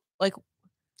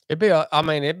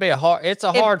it's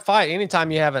a hard fight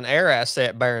anytime you have an air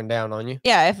asset bearing down on you.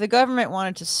 Yeah, if the government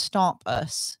wanted to stomp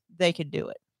us, they could do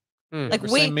it. Like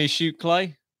send me shoot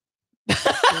Clay.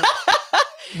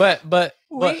 but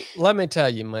let me tell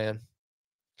you, man,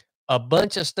 a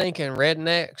bunch of stinking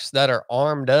rednecks that are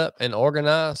armed up and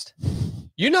organized.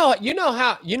 You know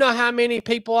how many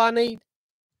people I need?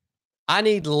 I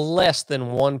need less than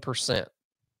 1%.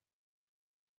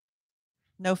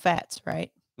 No fats,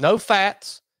 right? No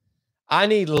fats. I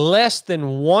need less than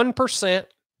 1%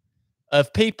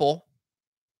 of people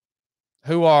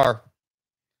who are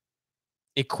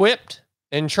equipped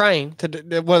and trained.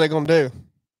 What are they going to do?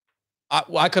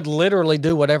 I could literally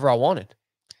do whatever I wanted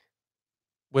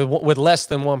with less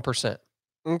than 1%.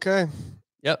 Okay.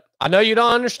 Yep. I know you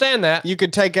don't understand that. You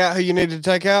could take out who you needed to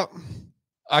take out?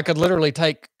 I could literally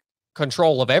take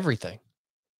control of everything.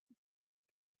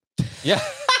 Yeah.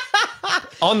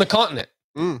 On the continent.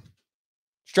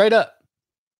 Straight up.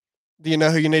 Do you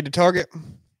know who you need to target?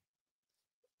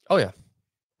 Oh, yeah.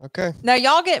 Okay. Now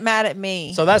y'all get mad at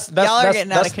me. So that's y'all are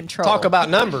getting out of control. Talk about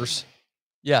numbers.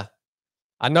 Yeah.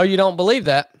 I know you don't believe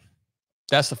that.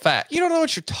 That's the fact. You don't know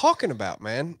what you're talking about,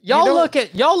 man. Y'all look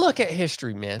at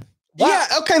history, man. Yeah,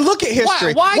 okay, look at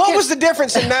history. What was the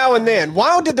difference in now and then?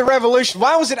 Why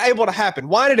was it able to happen?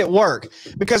 Why did it work?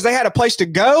 Because they had a place to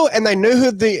go and they knew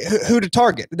who to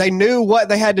target. They knew what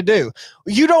they had to do.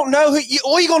 You don't know what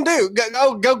are you going to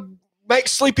do? Go make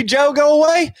Sleepy Joe go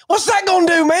away? What's that going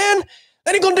to do, man?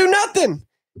 That ain't going to do nothing.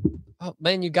 Oh,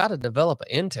 man, you got to develop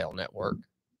an intel network.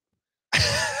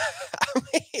 I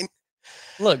mean,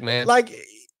 look, man, like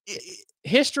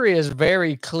history is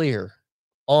very clear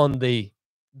on the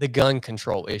gun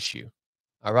control issue.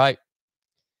 All right.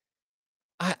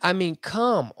 I mean,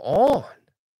 come on.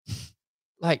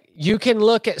 Like, you can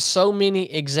look at so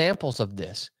many examples of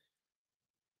this.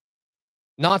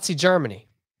 Nazi Germany.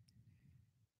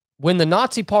 When the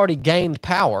Nazi Party gained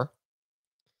power,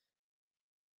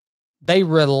 they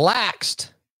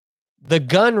relaxed the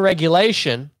gun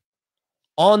regulation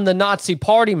on the Nazi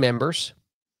Party members,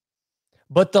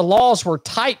 but the laws were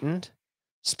tightened,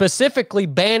 specifically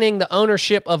banning the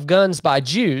ownership of guns by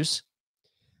Jews.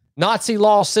 Nazi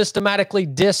law systematically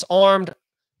disarmed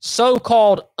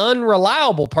so-called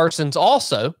unreliable persons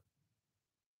also,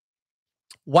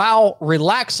 while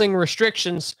relaxing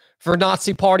restrictions for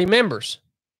Nazi Party members.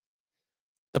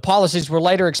 The policies were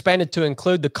later expanded to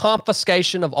include the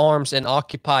confiscation of arms in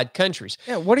occupied countries.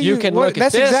 Yeah,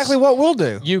 that's exactly what we'll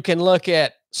do. You can look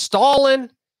at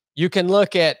Stalin. You can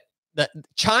look at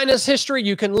China's history.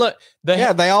 You can look.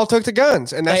 They all took the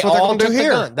guns, and that's what they're going to do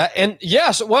here.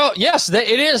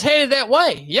 It is headed that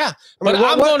way. Yeah, but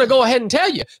I'm going to go ahead and tell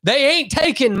you, they ain't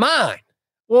taking mine.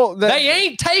 Well, they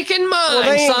ain't taking mine. Well,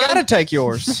 they ain't got to take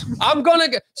yours. I'm going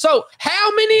to. So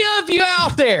how many of you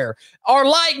out there are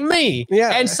like me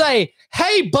and say,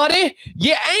 hey, buddy,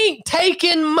 you ain't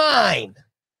taking mine?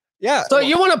 Yeah. So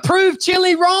you want to prove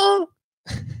Chili wrong?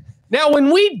 Now,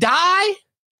 when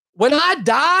I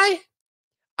die,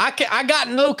 I got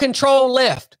no control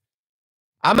left.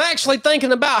 I'm actually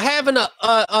thinking about having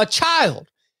a child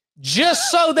just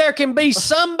so there can be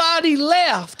somebody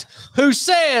left who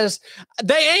says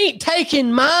they ain't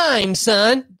taking mine,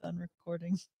 son. Done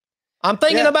recording. I'm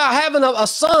thinking about having a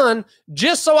son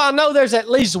just so I know there's at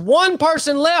least one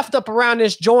person left up around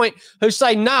this joint who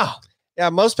say no. Yeah,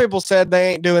 most people said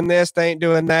they ain't doing this, they ain't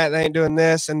doing that, they ain't doing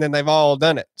this, and then they've all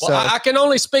done it. Well, I can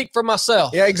only speak for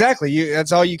myself. Yeah, exactly.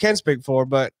 That's all you can speak for.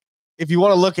 But if you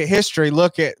want to look at history,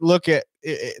 look at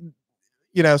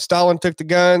Stalin took the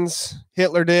guns,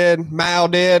 Hitler did, Mao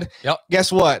did. Yep.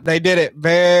 Guess what? They did it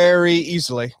very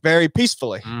easily, very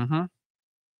peacefully. Mm-hmm.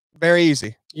 Very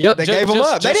easy. Yep. They gave them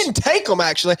up. They didn't take them,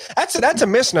 actually. That's a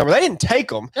misnomer. They didn't take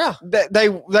them. Yeah.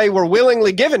 They were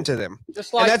willingly given to them.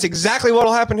 Just like, and that's exactly what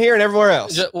will happen here and everywhere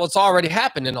else. Well, it's already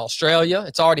happened in Australia.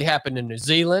 It's already happened in New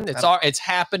Zealand. It's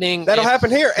happening. That'll happen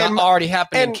here. And already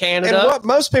happened in Canada. And what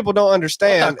most people don't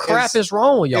understand what the crap is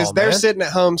wrong with y'all, is they're sitting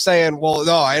at home saying, well,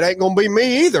 no, it ain't going to be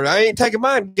me either. I ain't taking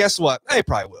mine. Guess what? They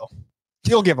probably will.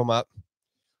 You'll give them up.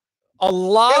 It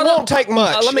won't take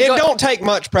much. It don't take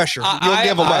much pressure. You'll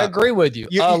give them up. I agree with you.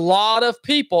 A lot of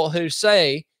people who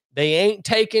say they ain't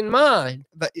taking mine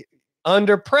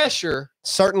under pressure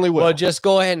certainly will. Well, just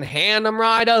go ahead and hand them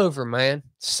right over, man.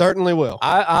 Certainly will.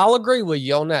 I'll agree with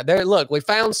you on that. Look, we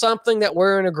found something that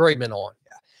we're in agreement on.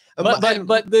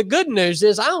 But the good news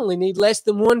is I only need less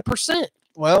than 1%.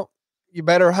 Well, you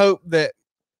better hope that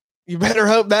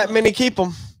many keep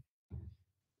them.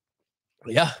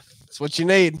 Yeah. That's what you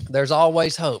need. There's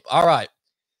always hope. All right.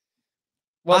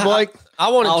 Well, Blake,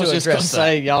 I wanted to just gonna address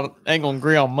say y'all ain't gonna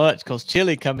agree on much because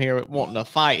Chili come here wanting to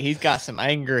fight. He's got some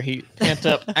anger. Pent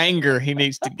up anger. He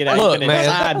needs to get out. Look, man.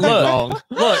 Inside too long.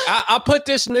 Look, I put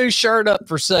this new shirt up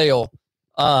for sale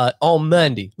on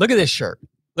Monday. Look at this shirt.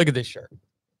 Look at this shirt.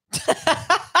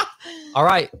 All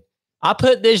right. I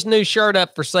put this new shirt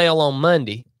up for sale on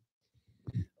Monday.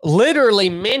 Literally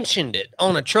mentioned it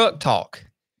on a truck talk.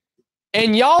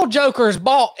 And y'all jokers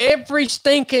bought every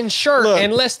stinking shirt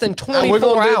in less than 24 hours. We're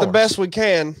going to do the best we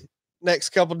can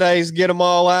next couple of days, get them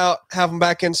all out, have them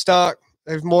back in stock.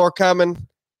 There's more coming.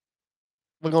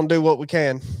 We're going to do what we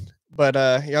can. But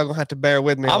y'all going to have to bear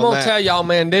with me I'm going to tell y'all,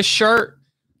 man, this shirt,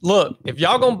 look, if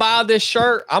y'all going to buy this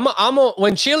shirt, I'm going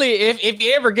when Chili, if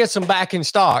you ever get some back in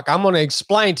stock, I'm going to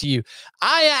explain to you.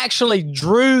 I actually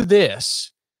drew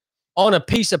this on a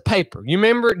piece of paper. You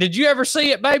remember? Did you ever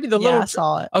see it, baby? I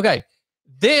saw it. Okay.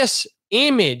 This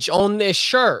image on this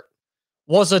shirt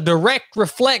was a direct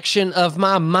reflection of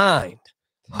my mind.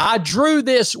 I drew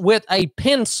this with a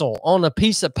pencil on a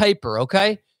piece of paper,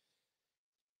 okay?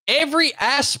 Every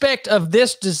aspect of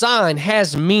this design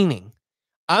has meaning.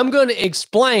 I'm going to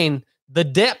explain the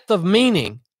depth of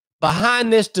meaning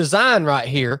behind this design right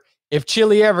here if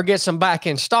Chili ever gets them back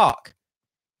in stock.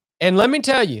 And let me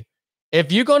tell you,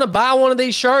 If you're going to buy one of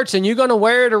these shirts and you're going to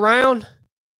wear it around,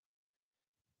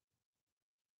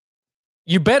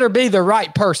 you better be the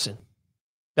right person.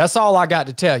 That's all I got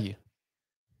to tell you.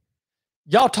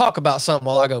 Y'all talk about something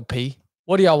while I go pee.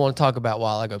 What do y'all want to talk about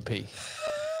while I go pee?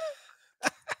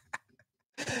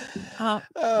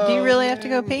 Do you really have to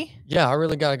go pee? Yeah, I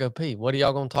really got to go pee. What are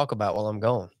y'all going to talk about while I'm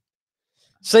going?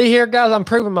 See here, guys, I'm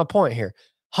proving my point here.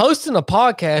 Hosting a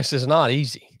podcast is not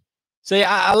easy. See,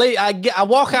 I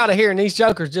walk out of here and these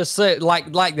jokers just sit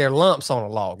like they're lumps on a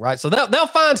log, right? So they'll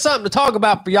find something to talk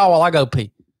about for y'all while I go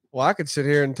pee. Well, I could sit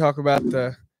here and talk about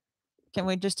the Can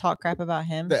we just talk crap about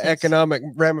him? the economic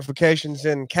ramifications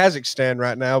in Kazakhstan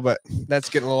right now, but that's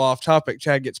getting a little off topic.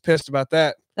 Chad gets pissed about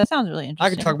that. That sounds really interesting. I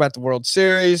could talk about the World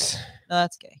Series. No,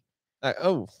 that's gay. I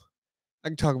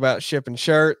can talk about shipping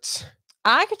shirts.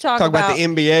 I could talk about the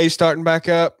NBA starting back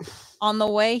up. On the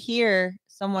way here,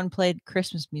 someone played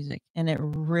Christmas music and it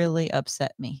really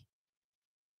upset me.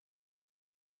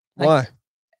 Why?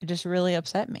 It just really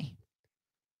upset me.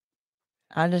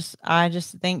 I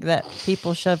just think that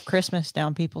people shove Christmas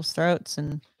down people's throats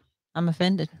and I'm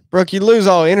offended. Brooke, you lose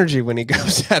all energy when he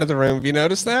goes out of the room. Have you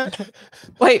noticed that?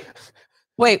 Wait.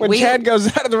 When Chad goes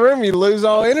out of the room, you lose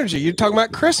all energy. You're talking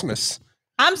about Christmas.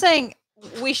 I'm saying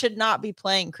we should not be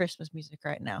playing Christmas music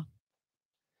right now.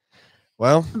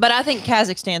 Well, but I think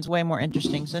Kazakhstan's way more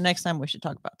interesting. So next time we should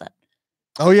talk about that.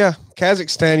 Oh yeah,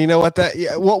 Kazakhstan. You know what that?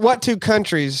 Yeah, what two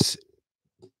countries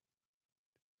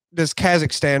does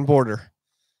Kazakhstan border?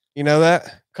 You know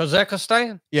that?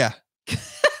 Kazakhstan? Yeah.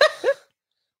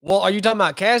 Well, are you talking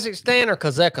about Kazakhstan or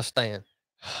Kazakhstan?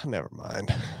 Never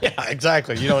mind. Yeah,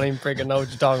 exactly. You don't even freaking know what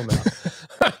you're talking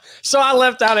about. So I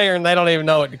left out here and they don't even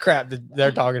know what the crap that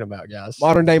they're talking about, guys.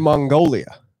 Modern day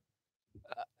Mongolia.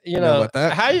 You know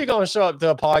how are you going to show up to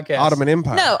a podcast? Ottoman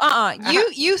Empire. No,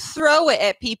 you throw it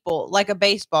at people like a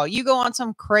baseball. You go on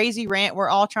some crazy rant. We're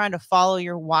all trying to follow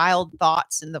your wild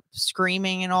thoughts and the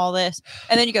screaming and all this.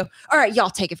 And then you go, all right,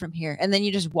 y'all take it from here. And then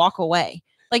you just walk away.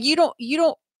 Like you don't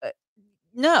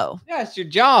no. Yeah, it's your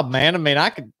job, man. I mean,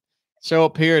 I could show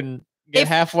up here and get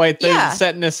halfway through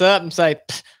setting this up and say,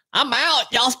 I'm out.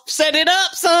 Y'all set it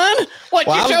up, son. What,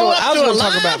 well, you show up I was to going to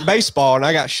talk about baseball and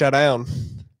I got shut down.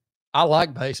 I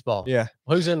like baseball. Yeah.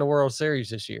 Who's in the World Series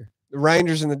this year? The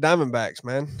Rangers and the Diamondbacks,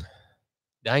 man.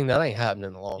 Dang, that ain't happening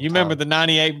in a long time. You remember the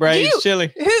 98 Braves,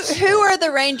 Chili? Who are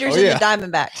the Rangers and the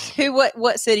Diamondbacks?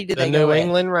 What city did they go The New with?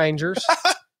 England Rangers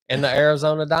and the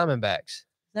Arizona Diamondbacks.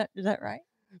 Is that right?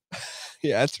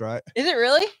 Yeah, that's right. Is it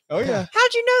really? Oh, yeah.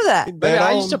 How'd you know that? Yeah,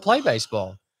 I used to play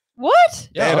baseball. What?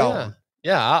 Yeah,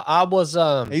 yeah. I was.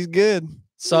 He's good.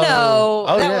 So no,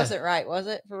 that wasn't right, was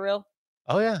it? For real?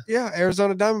 Oh yeah. Yeah,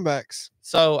 Arizona Diamondbacks.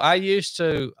 So I used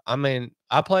to. I mean,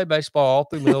 I played baseball all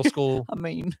through middle school.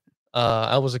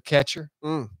 I was a catcher.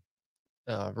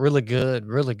 Really good,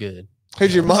 really good.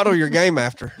 Who'd you model your game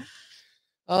after?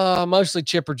 Mostly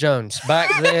Chipper Jones. Back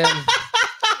then.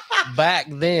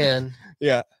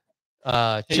 Yeah.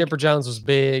 Chipper Jones was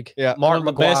big. Yeah. Mark One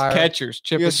of the McGuire. best catchers.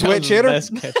 Chipper You a Jones switch was the hitter?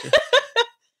 best catcher.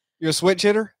 You a switch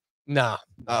hitter? No,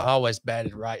 I always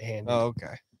batted right-handed. Oh,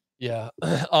 okay. Yeah.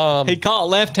 He caught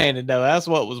left-handed though. That's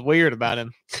what was weird about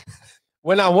him.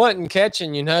 When I wasn't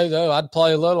catching, though, I'd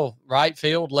play a little right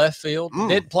field, left field.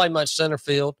 Didn't play much center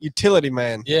field. Utility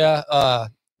man. Yeah.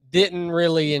 Didn't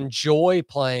really enjoy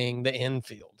playing the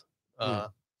infield.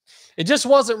 It just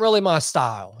wasn't really my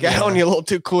style. Got on you a little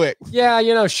too quick.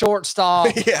 Yeah,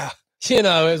 shortstop. Yeah.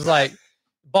 It's like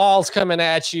balls coming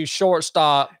at you,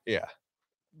 shortstop. Yeah.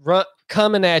 Run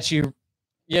coming at you.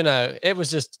 It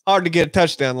was just hard to get a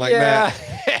touchdown like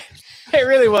that. It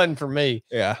really wasn't for me.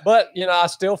 Yeah. But, I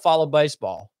still follow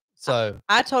baseball. So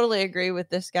I totally agree with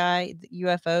this guy, the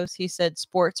UFOs. He said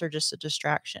sports are just a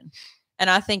distraction. And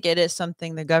I think it is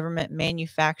something the government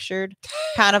manufactured,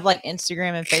 kind of like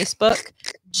Instagram and Facebook,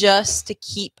 just to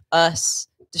keep us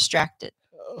distracted.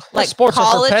 Like sports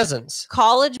are for peasants.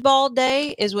 College ball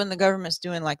day is when the government's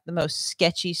doing like the most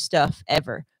sketchy stuff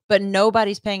ever. But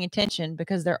nobody's paying attention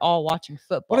because they're all watching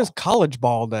football. What is college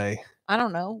ball day? I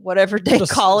don't know. Whatever day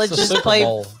colleges play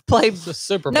the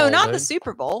Super Bowl. No, not the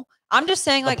Super Bowl. I'm just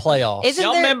saying, like, playoffs.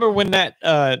 Y'all remember when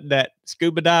that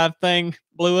scuba dive thing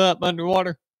blew up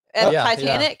underwater at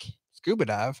Titanic? Yeah. Scuba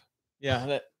dive. Yeah,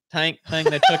 that tank thing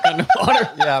they took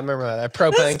underwater. Yeah, I remember that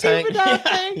propane tank.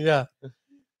 Yeah.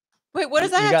 Wait, what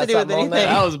does that have to do with anything?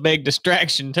 That was a big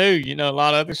distraction too. A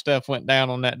lot of other stuff went down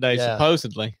on that day,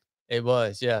 supposedly. It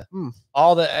was, yeah.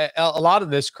 A lot of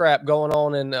this crap going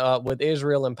on in with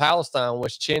Israel and Palestine,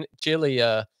 which Chile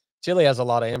has a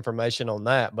lot of information on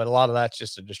that, but a lot of that's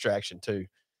just a distraction too.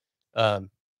 But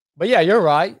yeah, you're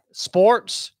right.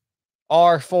 Sports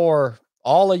are for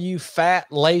all of you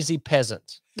fat, lazy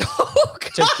peasants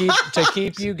to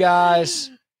keep you guys,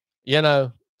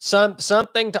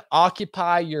 something to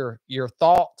occupy your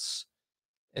thoughts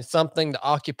and something to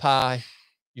occupy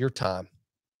your time.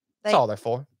 That's all they're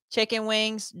for. Chicken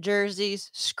wings, jerseys,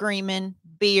 screaming,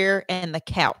 beer, and the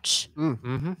couch.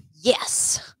 Mm-hmm.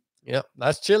 Yes. Yep,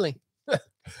 that's chilly.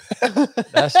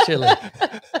 That's chilly.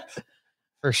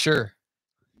 For sure.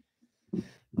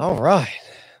 All right.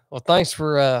 Well, thanks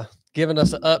for giving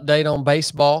us an update on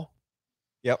baseball.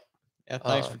 Yep. Yeah,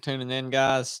 thanks for tuning in,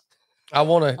 guys. I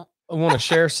want to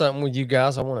share something with you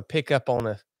guys. I want to pick up on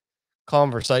a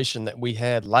conversation that we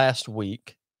had last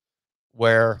week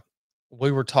where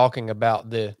we were talking about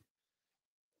that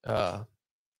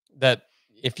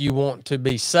if you want to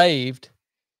be saved,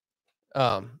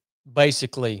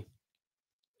 basically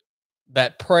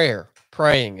that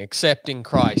praying, accepting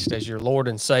Christ as your Lord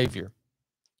and Savior.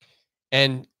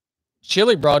 And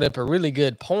Chili brought up a really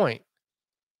good point.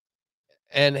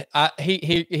 And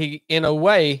he in a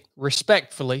way,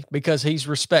 respectfully, because he's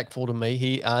respectful to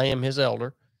me, I am his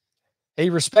elder. He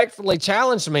respectfully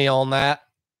challenged me on that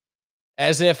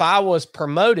as if I was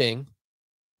promoting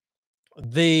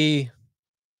the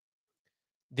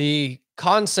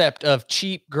concept of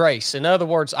cheap grace. In other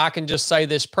words, I can just say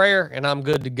this prayer and I'm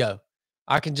good to go.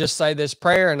 I can just say this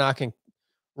prayer and I can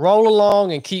roll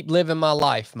along and keep living my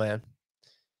life, man.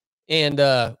 And,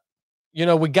 we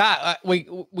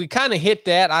kind of hit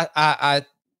that. I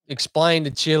explained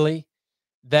to Chili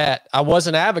that I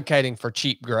wasn't advocating for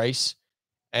cheap grace,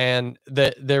 and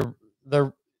that there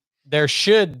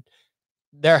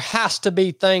has to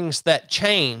be things that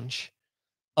change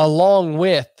along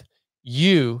with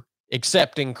you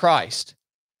accepting Christ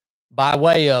by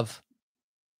way of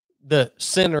the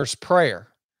sinner's prayer.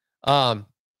 I'm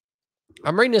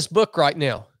reading this book right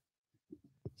now.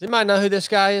 Does anybody know who this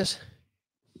guy is?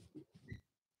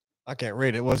 I can't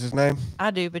read it. What's his name?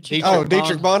 I do, but you.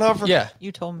 Dietrich Bonhoeffer? Yeah.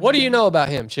 You told me. What do you know about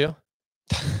him, Chill?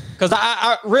 Because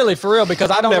I really, for real,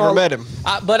 because I don't never know, met him.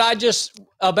 but I just,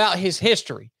 about his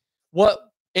history.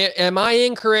 Am I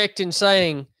incorrect in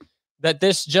saying that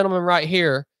this gentleman right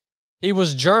here, he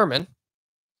was German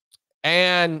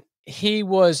and he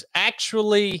was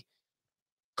actually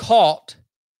caught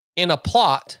in a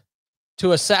plot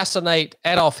to assassinate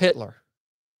Adolf Hitler?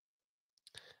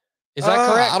 Is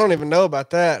that correct? I don't even know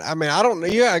about that. I mean, I don't know.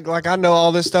 Yeah, like I know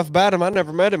all this stuff about him. I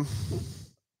never met him.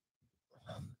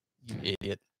 You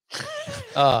idiot.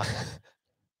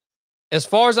 As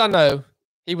far as I know,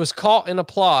 he was caught in a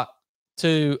plot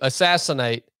to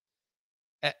assassinate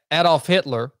Adolf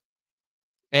Hitler.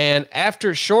 And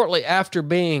shortly after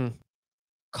being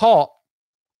caught,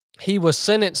 he was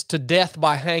sentenced to death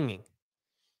by hanging.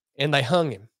 And they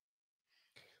hung him.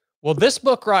 Well, this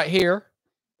book right here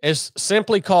is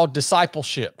simply called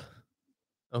Discipleship.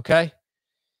 Okay?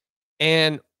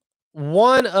 And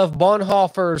one of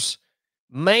Bonhoeffer's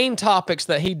main topics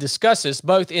that he discusses,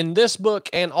 both in this book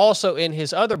and also in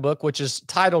his other book, which is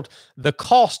titled The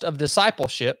Cost of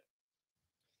Discipleship,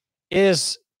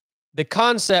 is the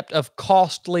concept of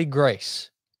costly grace.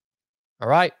 All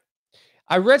right?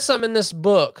 I read something in this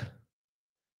book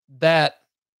that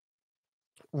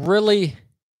really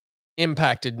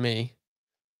impacted me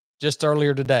just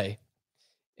earlier today.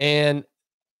 And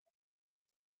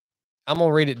I'm going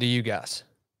to read it to you guys.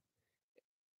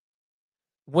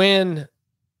 When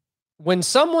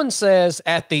someone says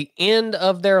at the end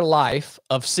of their life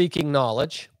of seeking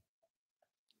knowledge,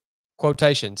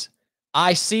 quotations,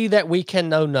 I see that we can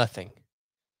know nothing.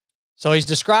 So he's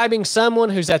describing someone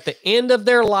who's at the end of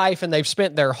their life and they've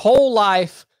spent their whole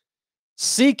life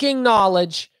seeking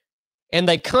knowledge, and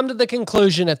they come to the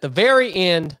conclusion at the very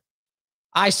end,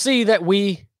 I see that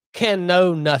we can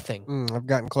know nothing. I've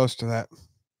gotten close to that.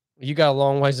 You got a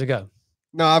long ways to go.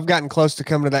 No, I've gotten close to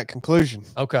coming to that conclusion.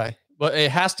 Okay. But it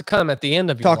has to come at the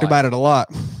end of your life. Talked about it a lot.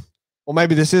 Well,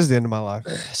 maybe this is the end of my life.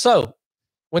 So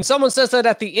when someone says that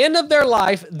at the end of their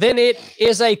life, then it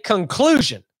is a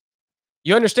conclusion.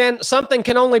 You understand? Something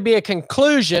can only be a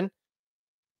conclusion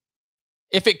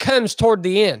if it comes toward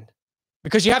the end,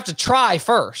 because you have to try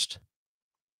first.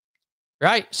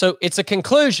 Right? So it's a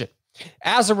conclusion.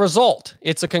 As a result,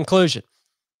 it's a conclusion.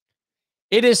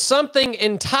 It is something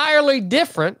entirely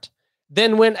different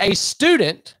than when a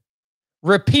student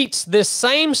repeats this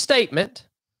same statement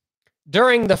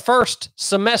during the first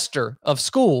semester of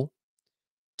school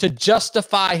to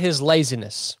justify his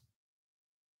laziness.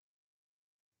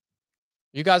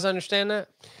 You guys understand that?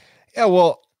 Yeah,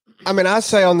 well, I mean, I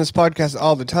say on this podcast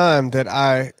all the time that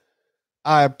I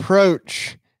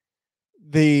approach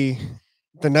the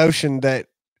notion that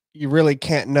you really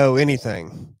can't know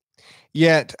anything.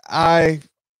 Yet I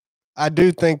I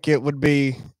do think it would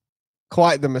be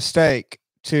quite the mistake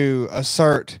to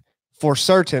assert for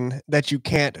certain that you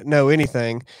can't know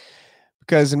anything,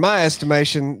 because in my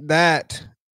estimation, that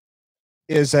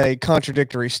is a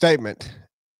contradictory statement,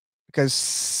 because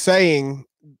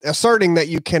asserting that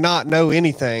you cannot know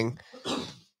anything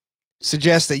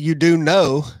suggests that you do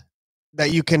know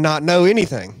that you cannot know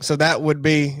anything. So that would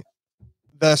be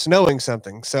thus knowing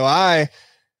something. So I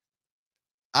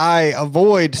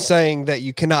avoid saying that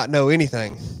you cannot know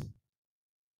anything.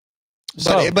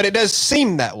 But it does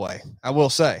seem that way, I will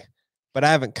say. But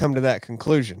I haven't come to that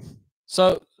conclusion.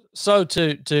 So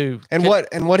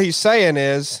what he's saying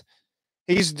is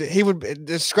he would be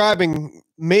describing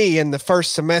me in the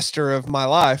first semester of my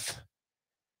life,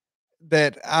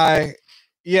 that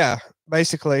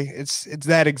basically it's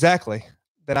that exactly,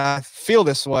 that I feel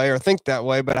this way or think that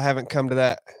way, but I haven't come to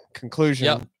that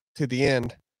conclusion to the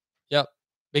end. Yep.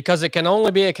 Because it can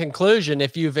only be a conclusion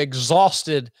if you've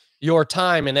exhausted your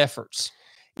time and efforts.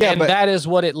 Yeah, and that is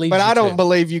what it leads. But I don't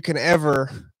believe you can ever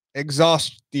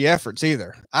exhaust the efforts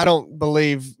either. I don't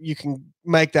believe you can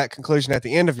make that conclusion at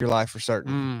the end of your life for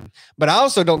certain. But I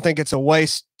also don't think it's a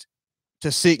waste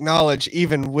to seek knowledge,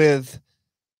 even with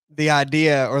the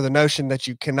idea or the notion that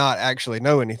you cannot actually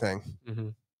know anything.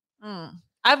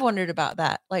 I've wondered about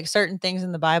that, like certain things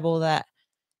in the Bible that,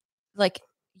 like,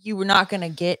 you were not going to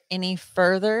get any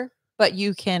further, but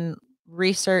you can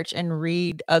research and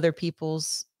read other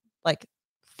people's like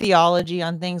theology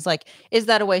on things. Like, is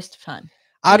that a waste of time?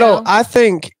 I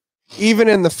think even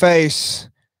in the face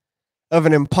of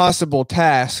an impossible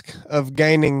task of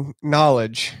gaining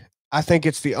knowledge, I think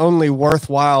it's the only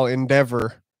worthwhile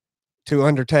endeavor to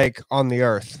undertake on the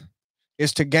earth,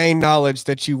 is to gain knowledge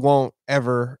that you won't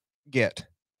ever get.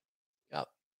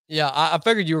 Yeah, I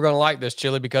figured you were going to like this,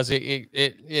 Chili, because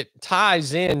it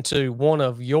ties into one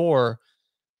of your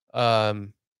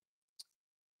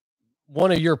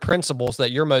principles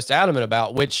that you're most adamant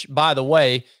about, which, by the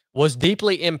way, was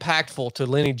deeply impactful to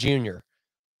Lenny Jr.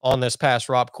 on this past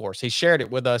ROP course. He shared it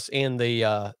with us in the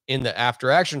After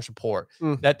Actions report,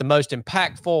 that the most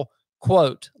impactful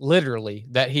quote, literally,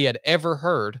 that he had ever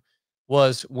heard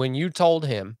was when you told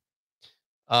him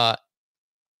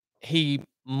he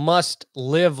must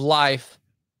live life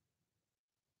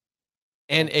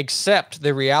and accept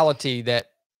the reality that,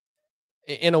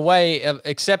 in a way of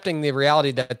accepting the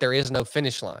reality that there is no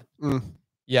finish line.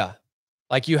 Yeah.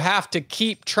 Like, you have to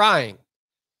keep trying.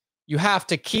 You have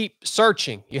to keep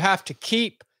searching. You have to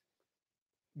keep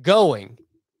going.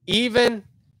 Even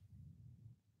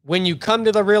when you come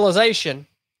to the realization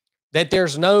that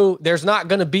there's not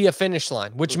going to be a finish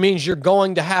line, which means you're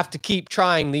going to have to keep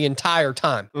trying the entire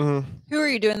time. Who are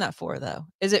you doing that for, though?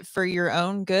 Is it for your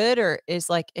own good, or is,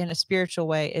 like, in a spiritual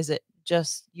way, is it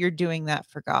just you're doing that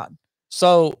for God?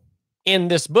 So in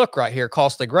this book right here,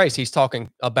 Costly Grace, he's talking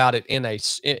about it in a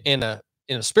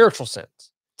spiritual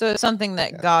sense. So it's something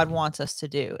that God wants us to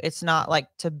do. It's not like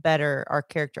to better our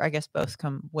character. I guess both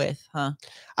come with, huh?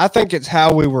 I think it's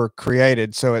how we were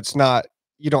created. So it's not,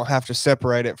 you don't have to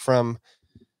separate it from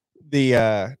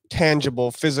the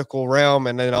tangible physical realm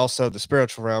and then also the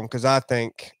spiritual realm. Because I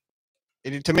think,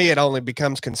 to me, it only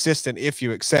becomes consistent if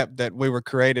you accept that we were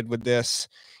created with this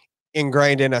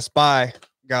ingrained in us by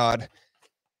God.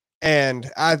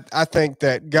 And I think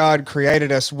that God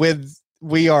created us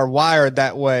we are wired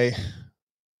that way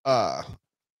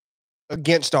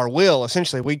against our will.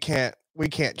 Essentially, we can't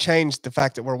change the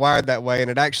fact that we're wired that way, and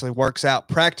it actually works out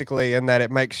practically in that it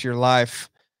makes your life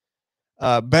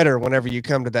better whenever you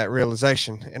come to that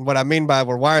realization. And what I mean by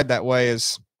we're wired that way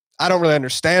is, I don't really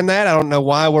understand that. I don't know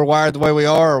why we're wired the way we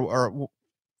are, or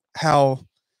how.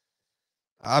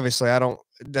 Obviously, I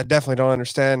definitely don't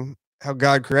understand how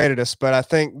God created us, but I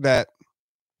think the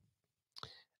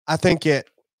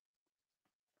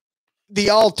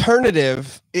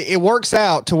alternative, it works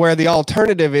out to where the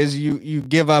alternative is you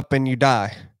give up and you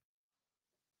die.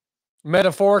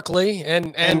 Metaphorically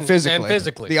and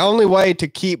physically. The only way to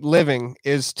keep living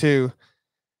is to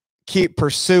keep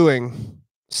pursuing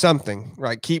something,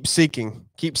 right? Keep seeking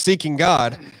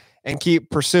God and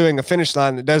keep pursuing a finish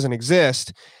line that doesn't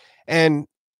exist. And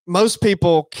most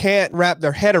people can't wrap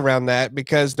their head around that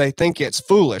because they think it's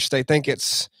foolish. They think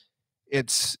it's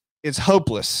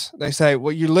hopeless. They say,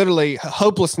 well,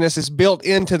 hopelessness is built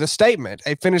into the statement,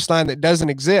 a finish line that doesn't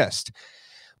exist.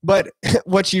 But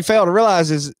what you fail to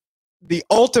realize is the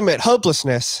ultimate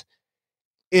hopelessness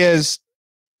is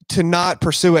to not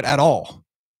pursue it at all,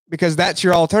 because that's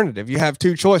your alternative. You have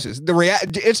two choices.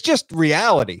 It's just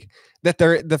reality that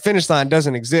the finish line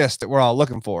doesn't exist that we're all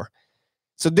looking for.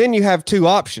 So then you have two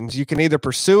options. You can either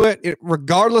pursue it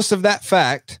regardless of that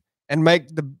fact and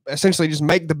essentially just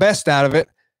make the best out of it,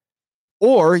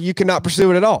 or you cannot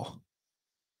pursue it at all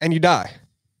and you die.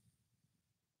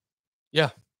 Yeah.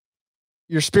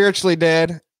 You're spiritually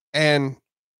dead and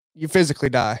you physically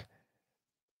die.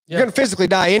 Yeah. You're going to physically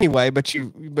die anyway, but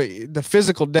the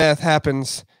physical death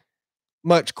happens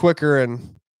much quicker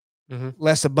and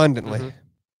less abundantly.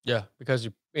 Yeah, because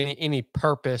any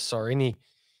purpose or any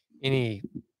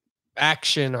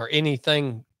action or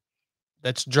anything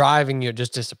that's driving you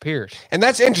just disappears. And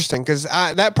that's interesting because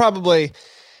that probably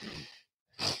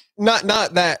not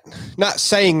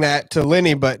saying that to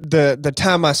Lenny, but the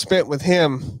time I spent with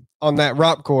him on that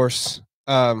ROP course,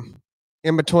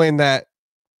 in between that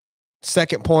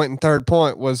second point and third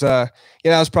point was that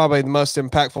was probably the most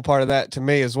impactful part of that to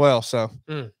me as well. So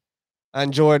I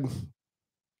enjoyed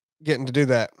getting to do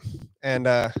that. And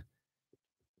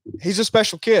he's a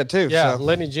special kid too. Yeah, so.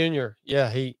 Lenny Jr. Yeah,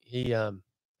 he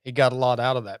got a lot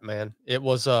out of that, man. It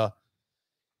was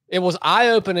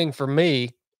eye-opening for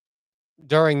me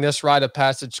during this rite of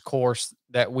passage course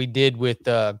that we did with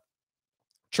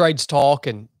Trades Talk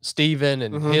and Steven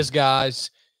and his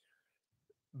guys,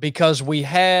 because we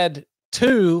had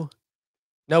three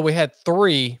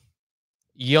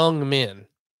young men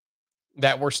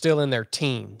that were still in their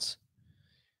teens.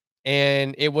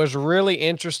 And it was really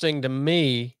interesting to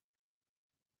me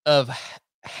of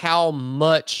how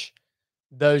much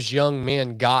those young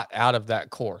men got out of that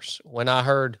course. When I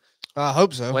heard, I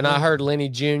hope so. When I heard Lenny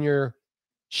Jr.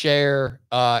 share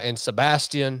and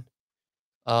Sebastian,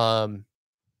 and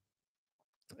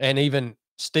even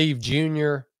Steve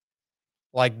Jr.,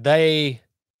 like they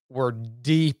were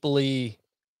deeply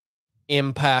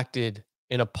impacted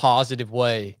in a positive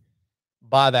way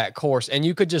by that course. And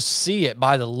you could just see it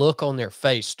by the look on their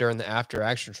face during the after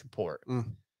actions report.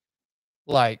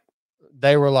 Like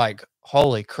they were like,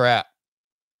 holy crap.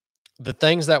 The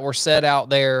things that were said out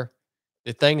there,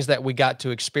 the things that we got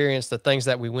to experience, the things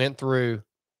that we went through,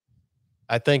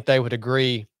 I think they would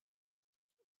agree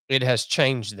it has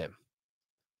changed them.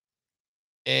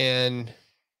 And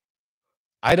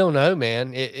I don't know,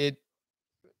 man. It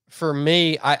for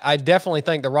me, I definitely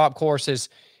think the ROP course is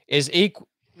equal.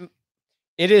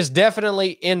 It is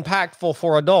definitely impactful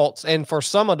for adults, and for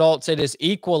some adults, it is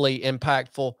equally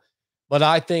impactful. But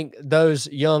I think those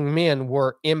young men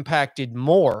were impacted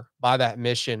more by that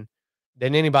mission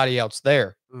than anybody else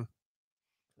there.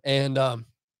 And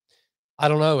I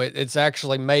don't know. It's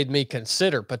actually made me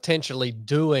consider potentially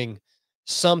doing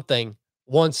something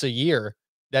once a year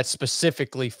that's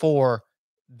specifically for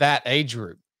that age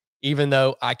group, even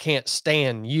though I can't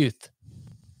stand youth.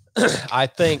 I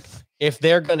think if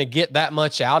they're going to get that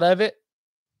much out of it,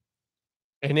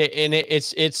 and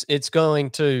it's going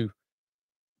to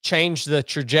change the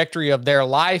trajectory of their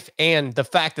life, and the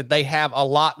fact that they have a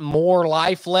lot more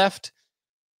life left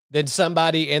than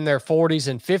somebody in their 40s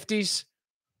and 50s,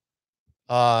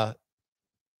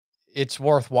 it's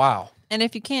worthwhile. And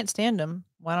if you can't stand them,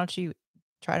 why don't you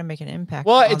try to make an impact?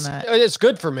 Well, on that? It's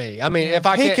good for me. I mean, if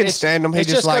I can stand them, he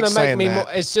just likes saying that.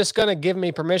 It's just going to give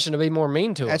me permission to be more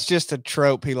mean to him. That's just a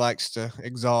trope he likes to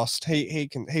exhaust. He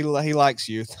likes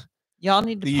youth. Y'all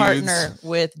need to partner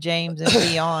with James and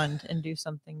Beyond and do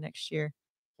something next year.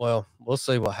 Well, we'll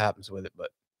see what happens with it,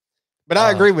 but I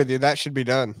agree with you. That should be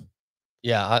done.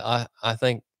 Yeah, I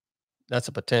think that's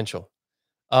a potential.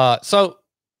 So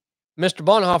Mr.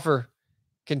 Bonhoeffer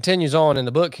continues on in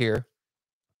the book here.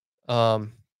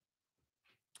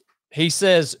 He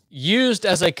says, used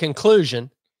as a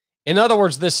conclusion, in other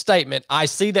words, this statement, I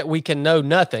see that we can know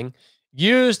nothing,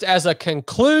 used as a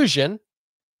conclusion,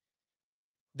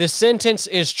 the sentence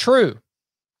is true.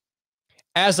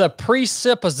 As a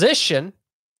presupposition,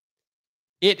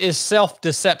 it is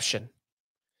self-deception.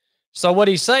 So what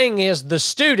he's saying is the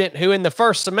student who in the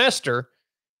first semester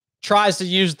tries to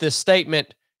use this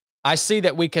statement, I see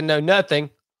that we can know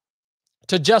nothing,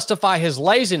 to justify his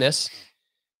laziness,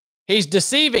 he's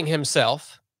deceiving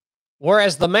himself,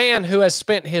 whereas the man who has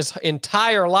spent his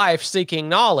entire life seeking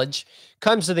knowledge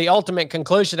comes to the ultimate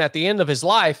conclusion at the end of his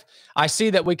life, I see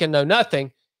that we can know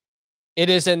nothing. It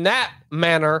is in that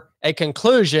manner a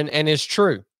conclusion and is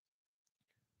true.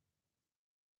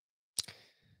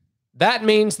 That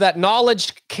means that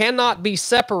knowledge cannot be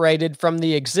separated from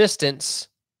the existence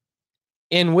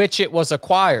in which it was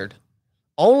acquired.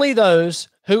 Only those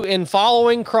who, in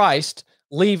following Christ,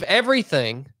 leave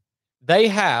everything they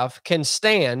have can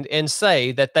stand and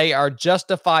say that they are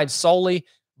justified solely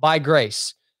by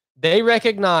grace. They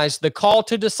recognize the call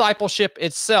to discipleship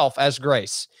itself as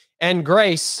grace, and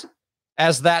grace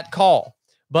as that call.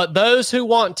 But those who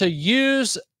want to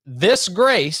use this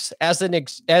grace as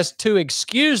to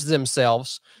excuse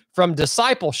themselves from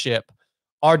discipleship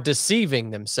are deceiving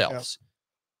themselves.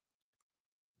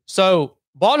 So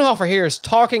Bonhoeffer here is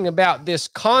talking about this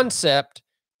concept,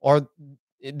 or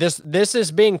this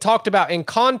is being talked about in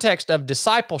context of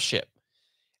discipleship.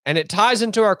 And it ties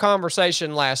into our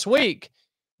conversation last week,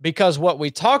 because what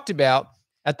we talked about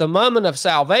at the moment of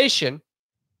salvation,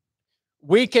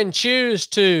 we can choose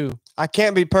to... I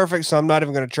can't be perfect, so I'm not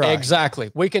even going to try.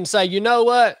 Exactly. We can say, you know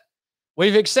what?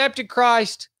 We've accepted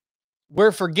Christ.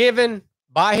 We're forgiven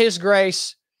by his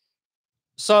grace.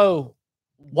 So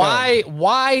why,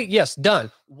 yes,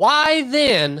 done. Why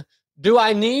then do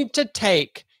I need to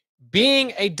take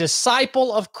being a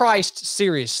disciple of Christ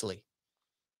seriously?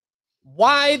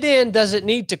 Why then does it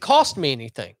need to cost me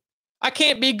anything? I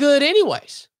can't be good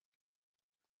anyways.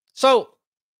 So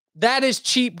that is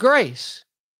cheap grace.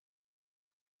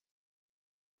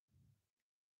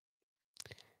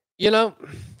 You know,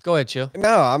 go ahead, Chill.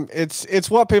 No, it's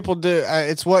what people do.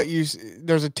 It's what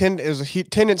there's a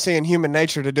tendency in human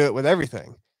nature to do it with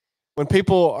everything. When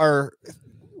people are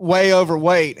way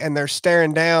overweight and they're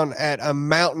staring down at a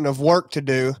mountain of work to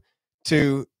do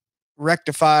to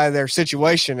rectify their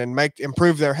situation and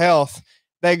improve their health,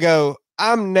 they go,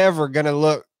 I'm never going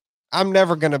to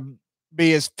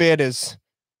be as fit as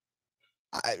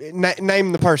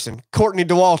name the person, Courtney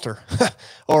DeWalter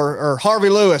or Harvey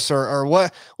Lewis or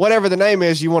whatever the name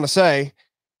is you want to say.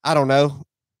 I don't know.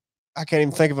 I can't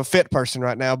even think of a fit person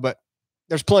right now, but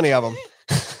there's plenty of them.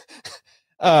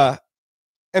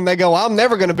 And they go, I'm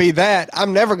never going to be that.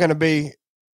 I'm never going to be,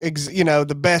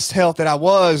 the best health that I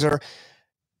was,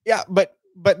 but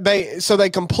they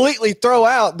completely throw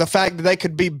out the fact that they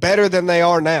could be better than they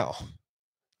are now.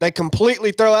 They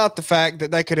completely throw out the fact that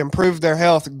they could improve their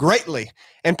health greatly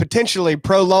and potentially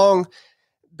prolong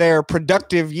their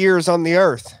productive years on the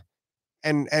earth,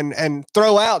 and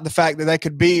throw out the fact that they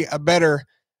could be a better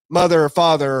mother or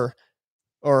father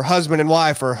or husband and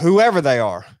wife or whoever they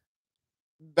are.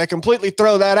 They completely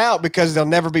throw that out because they'll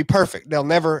never be perfect. They'll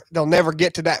never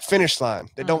get to that finish line.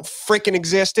 They don't freaking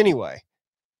exist anyway.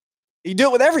 You do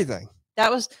it with everything.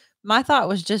 My thought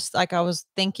was just like, I was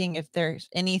thinking if there's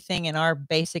anything in our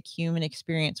basic human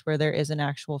experience where there is an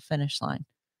actual finish line.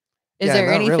 Is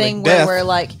there anything where we're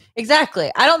like,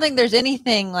 exactly. I don't think there's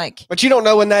anything like. But you don't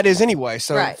know when that is anyway,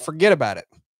 so forget about it.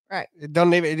 Right.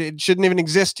 It shouldn't even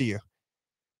exist to you.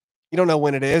 You don't know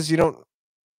when it is. You don't.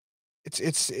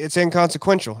 It's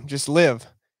inconsequential. Just live.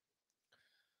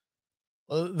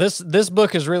 Well, this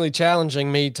book is really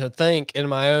challenging me to think in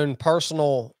my own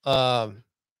personal. My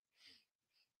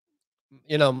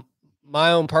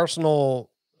own personal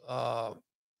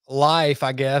life,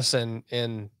 I guess,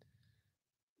 and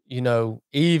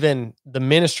even the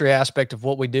ministry aspect of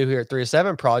what we do here at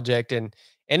 307 Project. And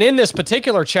in this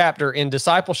particular chapter in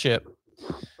discipleship,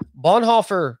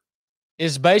 Bonhoeffer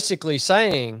is basically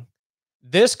saying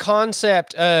this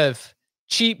concept of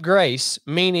cheap grace,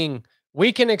 meaning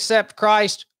we can accept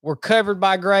Christ, we're covered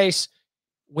by grace,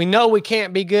 we know we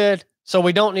can't be good, so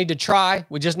we don't need to try.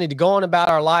 We just need to go on about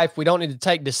our life. We don't need to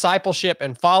take discipleship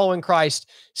and following Christ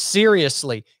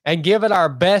seriously and give it our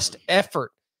best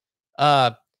effort.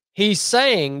 He's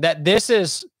saying that this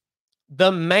is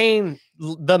the main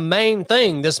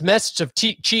thing. This message of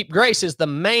cheap grace is the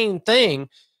main thing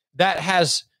that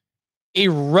has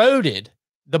eroded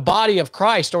the body of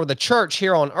Christ or the church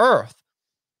here on earth.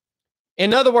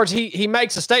 In other words, he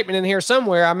makes a statement in here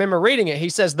somewhere. I remember reading it. He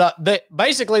says that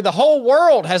basically the whole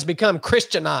world has become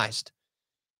Christianized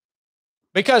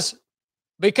because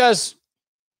we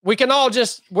can all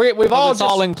just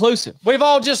all inclusive. We've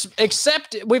all just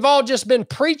accepted. We've all just been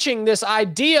preaching this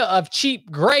idea of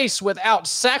cheap grace without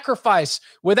sacrifice,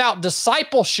 without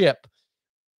discipleship,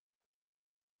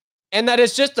 and that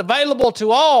it's just available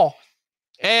to all.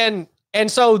 And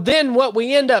so then what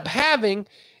we end up having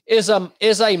is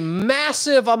a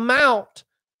massive amount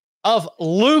of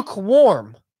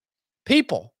lukewarm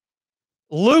people.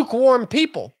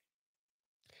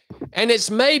 And it's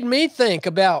made me think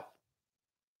about,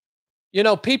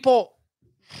 people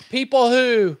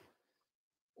who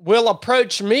will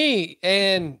approach me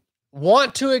and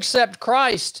want to accept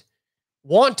Christ,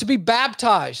 want to be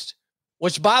baptized,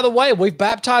 which, by the way, we've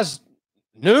baptized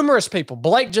numerous people.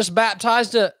 Blake just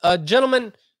baptized a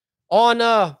gentleman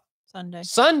on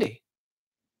Sunday.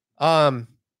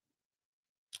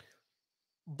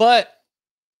 But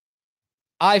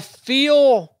I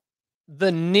feel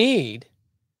the need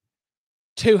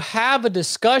to have a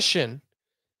discussion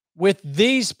with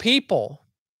these people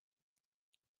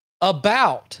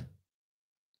about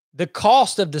the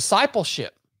cost of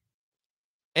discipleship.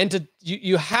 And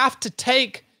you have to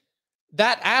take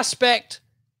that aspect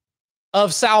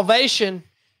of salvation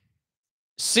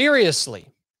seriously.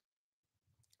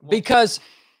 Because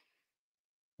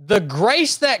the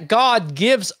grace that God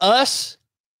gives us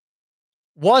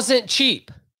wasn't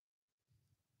cheap.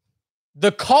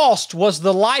 The cost was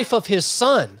the life of his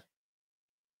son.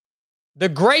 The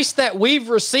grace that we've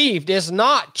received is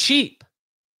not cheap.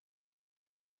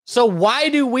 So why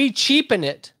do we cheapen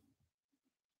it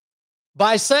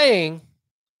by saying,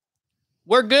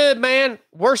 we're good, man,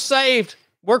 we're saved,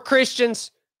 we're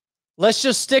Christians, let's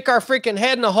just stick our freaking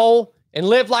head in a hole and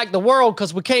live like the world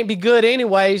because we can't be good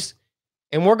anyways,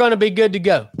 and we're going to be good to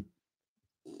go?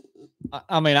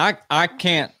 I mean, I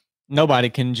can't, nobody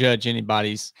can judge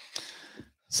anybody's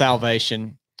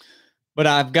salvation, but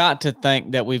I've got to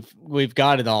think that we've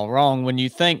got it all wrong. When you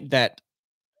think that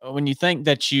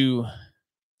you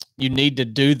need to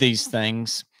do these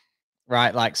things,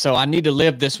 right? Like, so I need to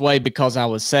live this way because I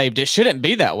was saved. It shouldn't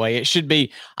be that way. It should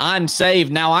be, I'm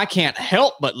saved. Now I can't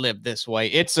help but live this way.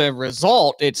 It's a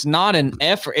result. It's not an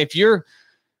effort.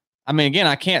 I mean, again,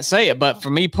 I can't say it, but for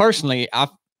me personally,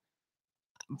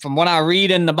 from what I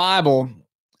read in the Bible,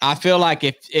 I feel like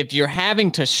if you're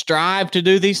having to strive to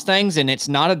do these things and it's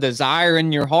not a desire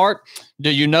in your heart, do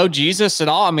you know Jesus at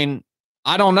all? I mean,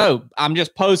 I don't know. I'm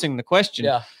just posing the question.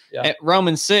 Yeah. At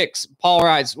Romans 6, Paul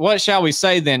writes, what shall we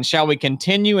say then? Shall we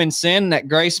continue in sin that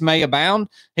grace may abound?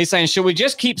 He's saying, should we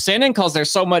just keep sinning because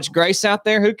there's so much grace out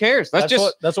there? Who cares? That's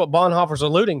what Bonhoeffer's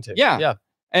alluding to. Yeah.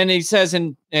 And he says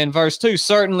in verse 2,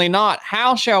 certainly not.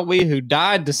 How shall we who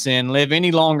died to sin live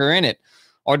any longer in it?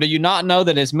 Or do you not know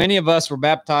that as many of us were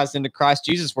baptized into Christ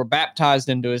Jesus, were baptized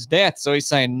into his death? So he's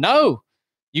saying, no,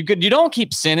 you don't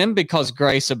keep sinning because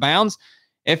grace abounds.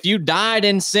 If you died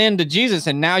in sin to Jesus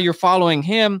and now you're following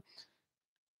him,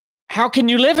 how can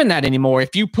you live in that anymore?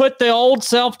 If you put the old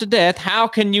self to death, how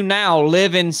can you now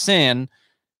live in sin?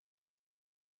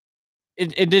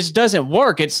 It just doesn't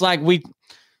work. It's like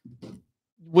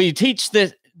we teach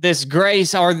this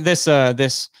grace or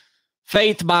this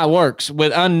faith by works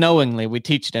with unknowingly. We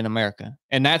teach it in America,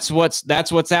 and that's what's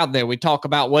out there. We talk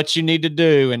about what you need to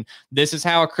do, and this is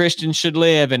how a Christian should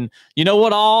live. And you know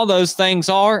what all those things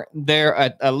are?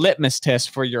 They're a litmus test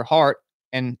for your heart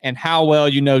and how well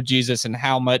you know Jesus and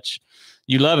how much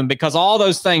you love him, because all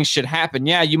those things should happen.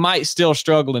 Yeah, you might still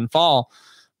struggle and fall,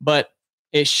 but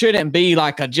it shouldn't be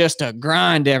like just a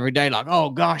grind every day. Like,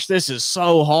 oh gosh, this is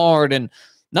so hard. And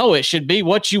no, it should be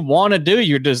what you want to do.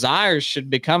 Your desires should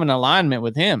become in alignment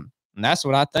with him. And that's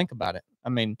what I think about it. I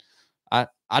mean, I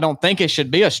don't think it should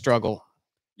be a struggle.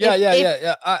 Yeah.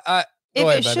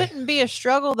 If it shouldn't be a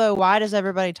struggle, though, why does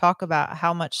everybody talk about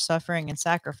how much suffering and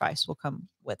sacrifice will come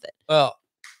with it? Well,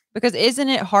 because isn't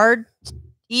it hard?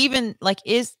 Even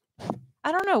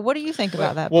I don't know. What do you think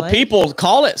about that? Well, Blake? people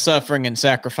call it suffering and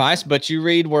sacrifice, but you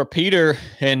read where Peter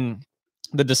and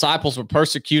the disciples were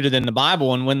persecuted in the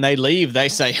Bible, and when they leave, they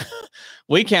say,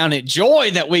 we count it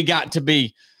joy that we got to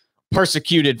be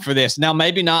persecuted for this. Now,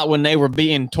 maybe not when they were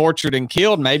being tortured and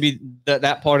killed. Maybe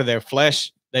that part of their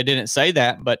flesh, they didn't say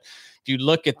that. But if you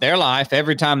look at their life,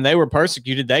 every time they were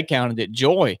persecuted, they counted it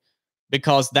joy,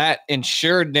 because that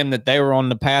ensured them that they were on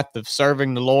the path of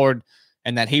serving the Lord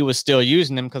and that he was still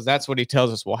using them, because that's what he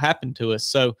tells us will happen to us.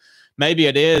 So maybe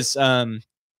it is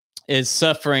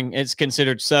suffering. It's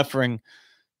considered suffering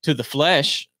to the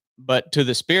flesh, but to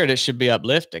the spirit, it should be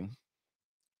uplifting.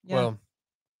 Yeah. Well,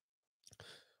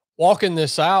 walking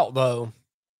this out, though,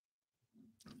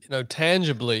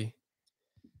 tangibly,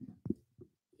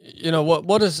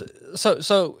 what is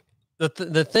so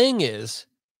the thing is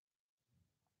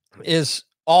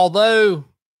although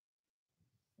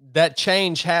that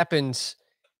change happens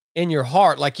in your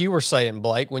heart, like you were saying,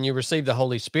 Blake, when you receive the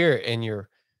Holy Spirit and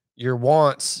your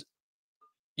wants,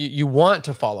 you want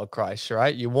to follow Christ,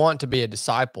 right? You want to be a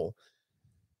disciple.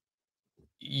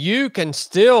 You can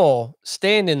still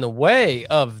stand in the way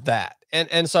of that.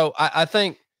 And so I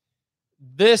think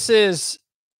this is,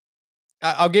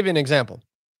 I'll give you an example.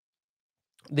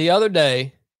 The other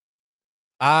day,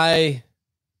 I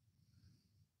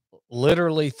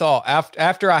literally thought,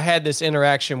 after I had this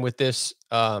interaction with this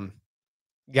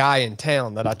guy in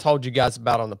town that I told you guys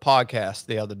about on the podcast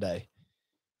the other day,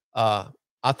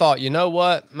 I thought, you know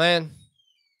what, man,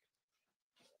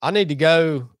 I'm going to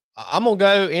go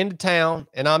into town,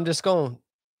 and I'm just going to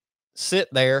sit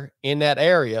there in that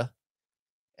area,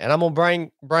 and I'm going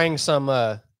to bring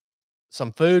some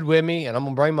food with me, and I'm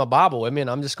going to bring my Bible with me, and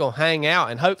I'm just going to hang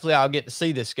out, and hopefully I'll get to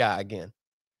see this guy again.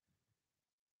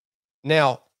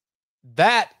 Now,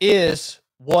 that is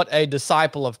what a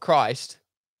disciple of Christ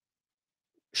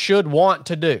should want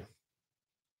to do.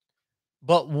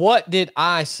 But what did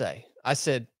I say? I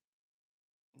said,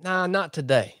 nah, not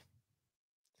today.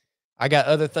 I got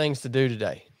other things to do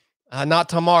today. Not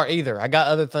tomorrow either. I got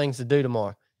other things to do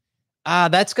tomorrow.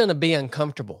 that's going to be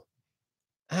uncomfortable.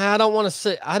 I don't want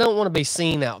to be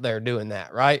seen out there doing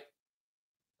that, right?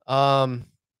 Nah.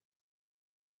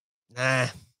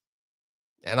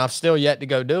 And I've still yet to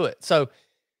go do it. So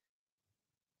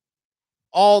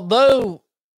although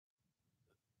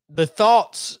the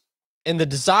thoughts and the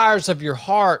desires of your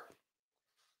heart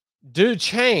do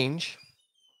change,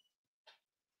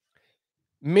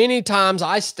 many times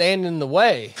I stand in the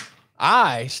way.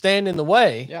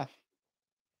 Yeah.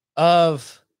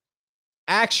 Of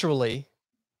actually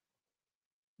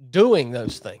doing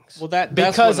those things. Well, that's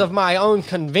because of my own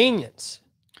convenience.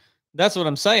 That's what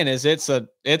I'm saying is it's a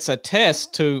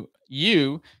test to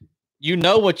you. You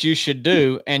know what you should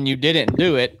do and you didn't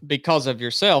do it because of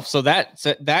yourself. So that's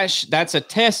a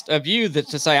test of you that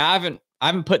to say, I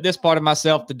haven't put this part of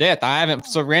myself to death. I haven't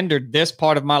surrendered this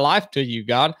part of my life to you,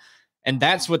 God. And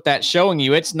that's what that's showing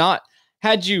you. It's not,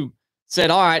 had you said,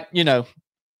 all right,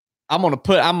 I'm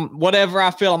whatever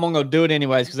I feel, I'm going to go do it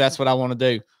anyways, because that's what I want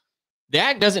to do. The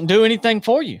act doesn't do anything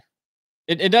for you.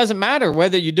 It doesn't matter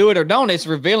whether you do it or don't. It's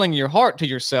revealing your heart to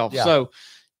yourself. Yeah. So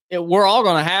we're all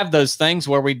going to have those things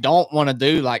where we don't want to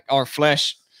do, like our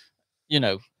flesh,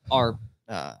 our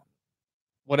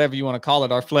whatever you want to call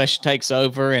it, our flesh takes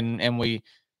over and we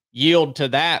yield to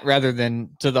that rather than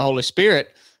to the Holy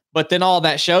Spirit. But then all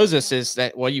that shows us is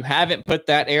that, well, you haven't put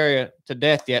that area to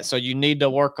death yet, so you need to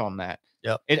work on that.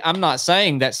 Yep. I'm not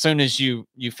saying that soon as you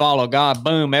follow God,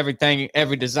 boom, every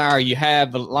desire you have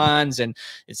aligns and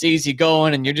it's easy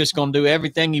going and you're just going to do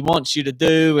everything he wants you to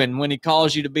do. And when he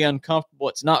calls you to be uncomfortable,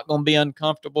 it's not going to be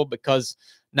uncomfortable because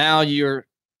now you're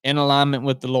in alignment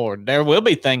with the Lord. There will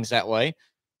be things that way,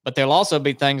 but there'll also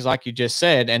be things like you just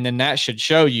said. And then that should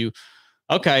show you,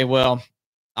 okay, well,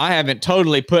 I haven't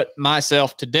totally put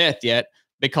myself to death yet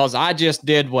because I just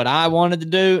did what I wanted to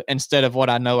do instead of what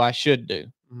I know I should do.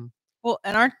 Mm-hmm. Well,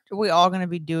 and aren't we all going to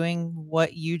be doing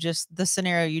what the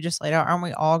scenario you just laid out? Aren't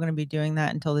we all going to be doing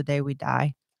that until the day we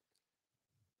die?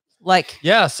 Like,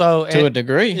 yeah. So to a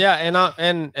degree, yeah.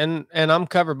 And I'm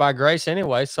covered by grace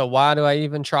anyway. So why do I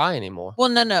even try anymore? Well,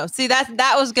 no. See,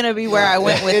 that was going to be where I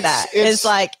went with that. It's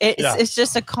like, it's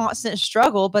just a constant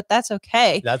struggle, but that's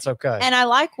okay. That's okay. And I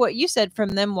like what you said from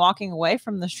them walking away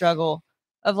from the struggle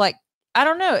of like, I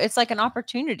don't know. It's like an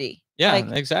opportunity. Yeah,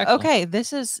 like, exactly. Okay,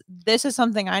 this is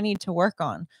something I need to work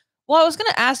on. Well, I was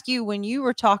going to ask you when you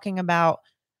were talking about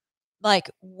like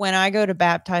when I go to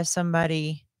baptize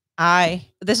somebody,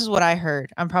 this is what I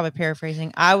heard. I'm probably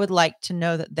paraphrasing. I would like to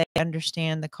know that they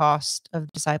understand the cost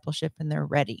of discipleship and they're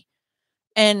ready.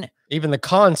 And even the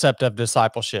concept of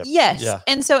discipleship. Yes. Yeah.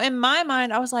 And so in my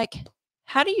mind, I was like,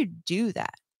 how do you do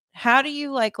that? How do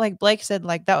you like Blake said,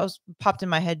 like that was popped in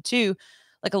my head too.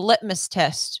 Like a litmus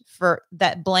test for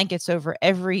that blankets over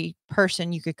every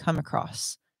person you could come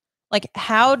across. Like,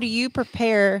 how do you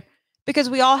prepare? Because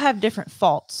we all have different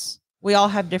faults. We all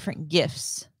have different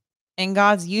gifts and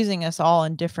God's using us all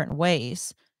in different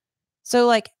ways. So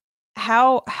like,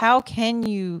 how can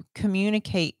you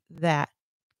communicate that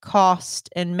cost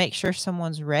and make sure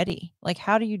someone's ready? Like,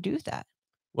 how do you do that?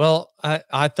 Well,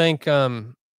 I think,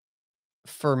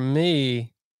 for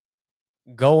me,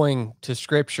 going to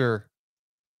scripture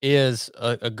is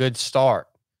a good start.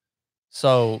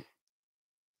 So,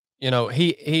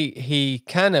 he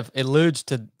kind of alludes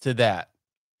to that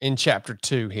in chapter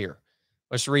 2 here.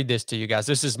 Let's read this to you guys.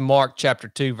 This is Mark chapter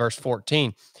 2, verse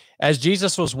 14. As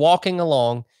Jesus was walking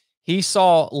along, he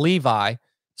saw Levi,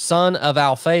 son of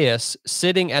Alphaeus,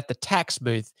 sitting at the tax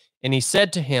booth, and he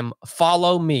said to him,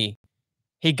 "Follow me."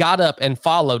 He got up and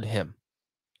followed him.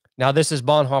 Now, this is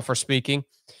Bonhoeffer speaking.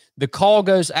 The call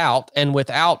goes out, and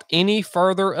without any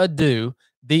further ado,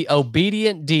 the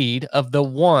obedient deed of the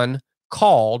one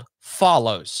called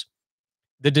follows.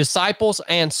 The disciples'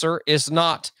 answer is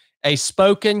not a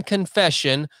spoken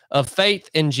confession of faith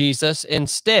in Jesus.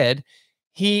 Instead,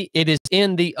 it is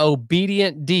in the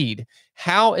obedient deed.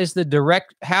 How is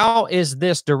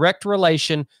this direct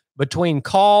relation between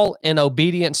call and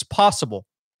obedience possible?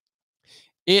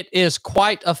 It is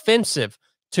quite offensive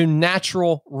to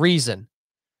natural reason.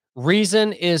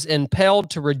 Reason is impelled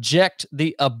to reject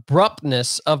the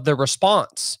abruptness of the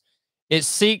response. It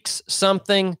seeks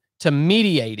something to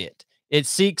mediate it. It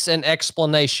seeks an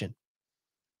explanation.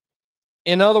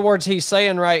 In other words, he's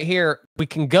saying right here, we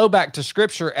can go back to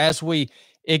scripture as we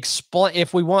explain,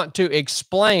 if we want to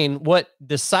explain what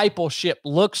discipleship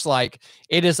looks like.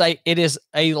 It is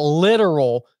a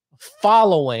literal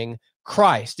following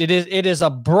Christ. It is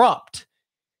abrupt.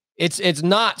 It's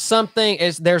not something,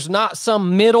 there's not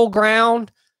some middle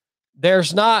ground. Hey,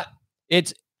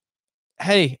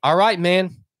 all right,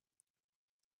 man.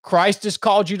 Christ has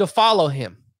called you to follow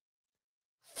him.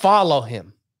 Follow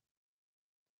him.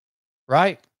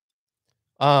 right?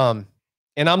 And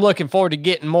I'm looking forward to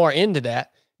getting more into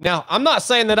that. Now, I'm not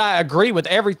saying that I agree with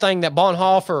everything that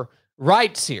Bonhoeffer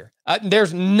writes here.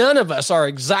 There's none of us are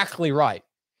exactly right,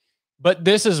 but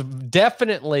this is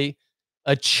definitely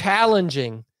a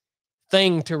challenging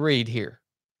thing to read here,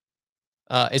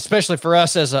 especially for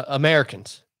us as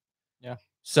Americans. Yeah.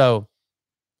 So,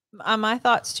 my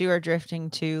thoughts too are drifting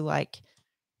to like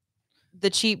the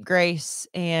cheap grace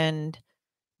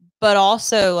but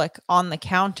also like on the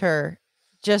counter,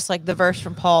 just like the verse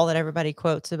from Paul that everybody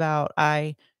quotes about,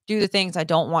 I do the things I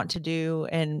don't want to do.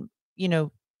 And,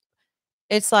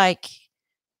 it's like,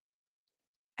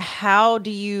 how do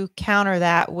you counter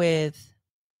that with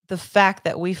the fact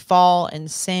that we fall and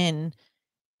sin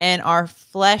and our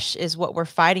flesh is what we're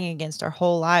fighting against our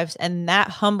whole lives? And that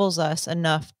humbles us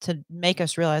enough to make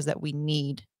us realize that we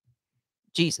need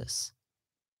Jesus.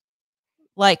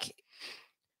 Like,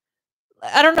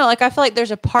 I don't know. Like, I feel like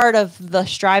there's a part of the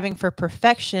striving for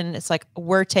perfection. It's like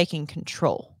we're taking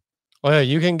control. well,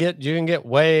 you can get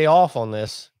way off on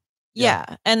this.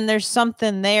 Yeah. And there's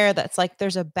something there that's like,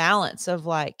 there's a balance of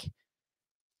like,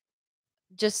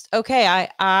 just, okay,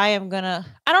 I am gonna,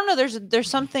 I don't know. There's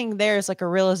something there. It's like a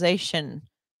realization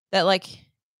that like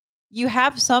you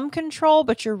have some control,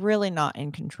 but you're really not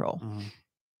in control. Mm-hmm.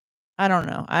 I don't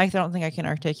know. I don't think I can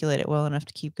articulate it well enough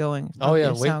to keep going. Oh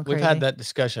yeah, we've had that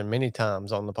discussion many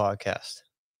times on the podcast.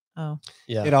 Oh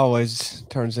yeah, It always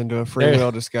turns into a free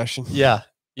will discussion. Yeah,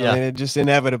 I mean, it just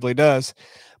inevitably does.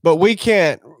 But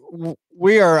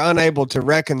we are unable to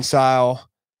reconcile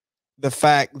the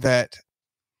fact that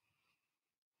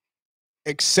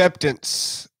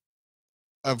acceptance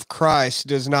of Christ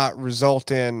does not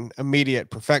result in immediate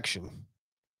perfection.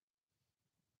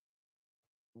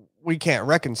 We can't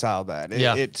reconcile that.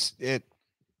 It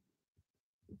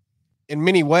in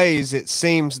many ways, it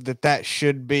seems that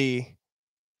should be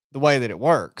the way that it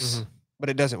works, but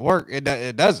it doesn't work. It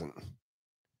doesn't.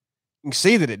 You can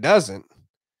see that it doesn't,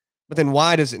 but then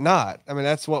why does it not? I mean,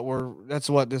 that's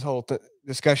what this whole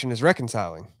discussion is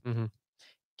reconciling. Mm-hmm.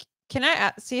 Can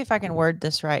I see if I can word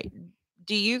this right?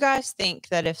 Do you guys think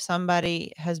that if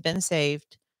somebody has been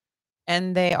saved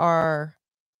and they are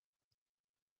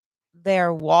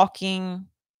walking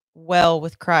well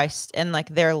with Christ and like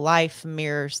their life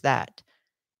mirrors that,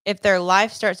 if their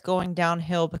life starts going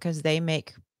downhill because they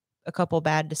make a couple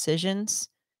bad decisions,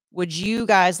 would you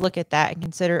guys look at that and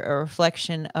consider a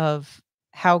reflection of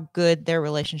how good their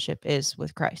relationship is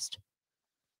with Christ?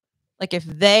 Like if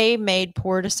they made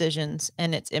poor decisions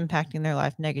and it's impacting their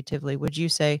life negatively, would you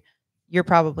say you're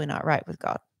probably not right with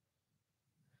God?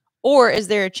 Or is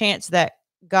there a chance that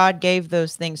God gave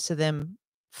those things to them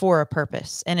for a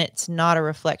purpose and it's not a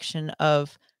reflection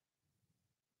of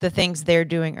the things they're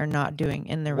doing or not doing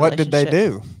in their relationship? What did they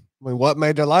do? I mean, what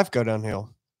made their life go downhill?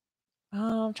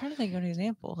 I'm trying to think of an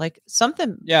example. Like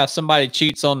something. Yeah, if somebody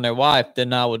cheats on their wife,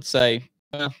 then I would say,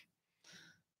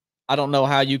 I don't know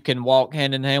how you can walk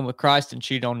hand in hand with Christ and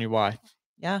cheat on your wife.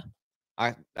 Yeah.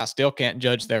 I still can't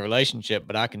judge their relationship,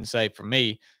 but I can say for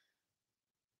me,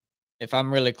 if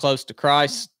I'm really close to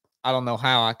Christ, I don't know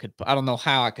how I could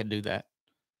do that.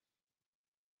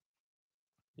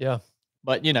 Yeah.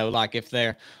 But, like if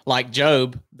they're like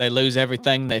Job, they lose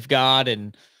everything they've got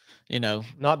and,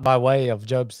 not by way of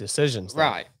Job's decisions.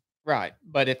 Though. Right.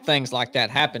 But if things like that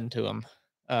happen to them,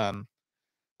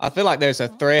 I feel like there's a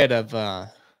thread of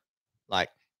like,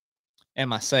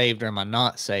 am I saved or am I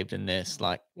not saved in this?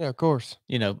 Like, yeah, of course,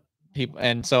 people.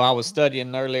 And so I was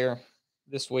studying earlier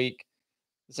this week.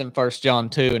 It's in 1 John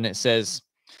 2, and it says,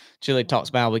 Chile talks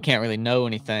about we can't really know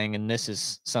anything, and this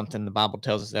is something the Bible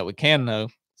tells us that we can know.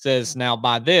 It says, now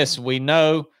by this we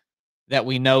know that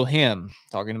we know him,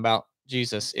 talking about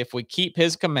Jesus, if we keep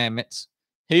his commandments.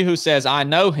 He who says, I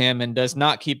know him, and does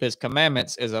not keep his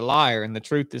commandments is a liar, and the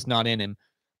truth is not in him.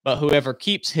 But whoever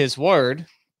keeps his word,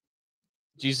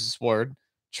 Jesus' word,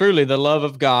 truly the love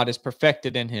of God is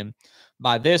perfected in him.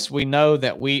 By this we know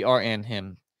that we are in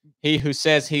him. He who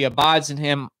says he abides in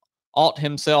him ought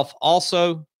himself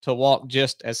also to walk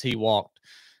just as he walked.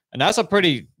 And that's a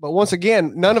pretty... But once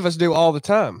again, none of us do all the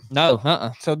time.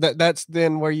 No, So that's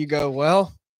then where you go,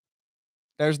 well,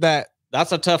 there's that.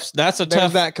 That's a tough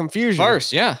that confusion.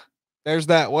 Verse, yeah. There's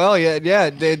that, well,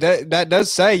 that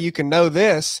does say you can know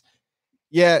this,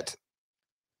 yet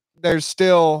there's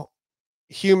still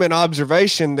human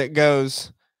observation that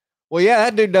goes, well, yeah,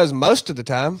 that dude does most of the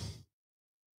time.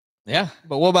 Yeah.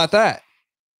 But what about that?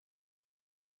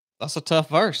 That's a tough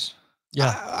verse.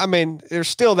 Yeah. I mean, there's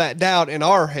still that doubt in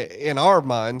our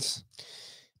minds.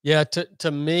 Yeah.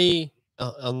 To me,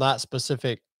 on that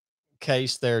specific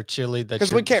case there, Chili, that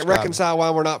because we can't reconcile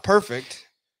why we're not perfect.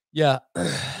 Yeah.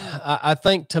 I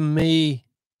think to me,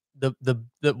 the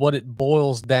what it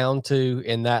boils down to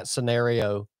in that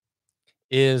scenario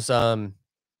is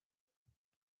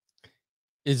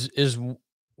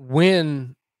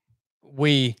when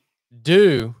we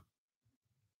do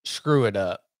screw it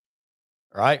up,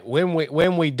 right?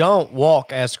 When we don't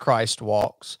walk as Christ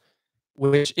walks,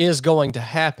 which is going to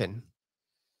happen.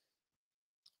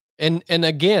 And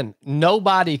again,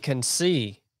 nobody can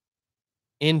see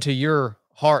into your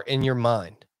heart and your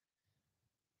mind.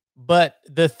 But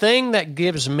the thing that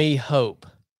gives me hope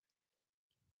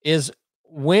is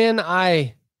when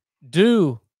I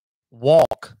do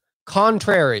walk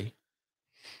contrary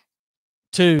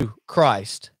to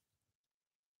Christ,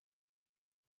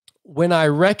 when I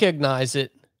recognize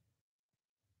it,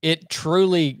 it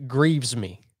truly grieves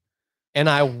me, and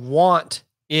I want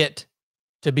it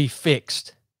to be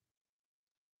fixed.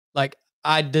 Like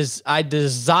I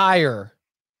desire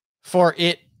for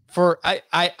it,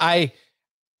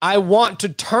 I want to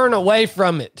turn away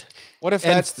from it. What if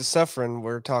that's the suffering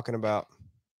we're talking about?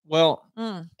 Well,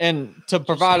 and to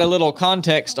provide a little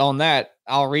context on that,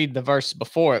 I'll read the verse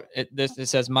before it. It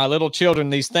says, "My little children,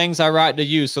 these things I write to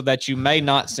you so that you may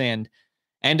not sin.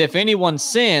 And if anyone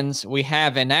sins, we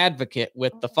have an advocate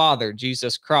with the Father,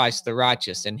 Jesus Christ, the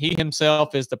righteous. And he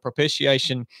himself is the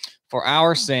propitiation for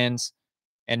our sins,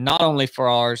 and not only for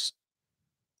ours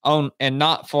own, and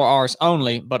not for ours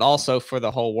only, but also for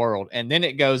the whole world." And then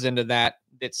it goes into that.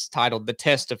 It's titled "The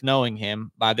Test of Knowing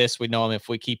Him. By this we know him if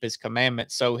we keep his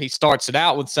commandments." So he starts it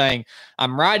out with saying,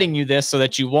 "I'm writing you this so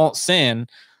that you won't sin.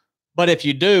 But if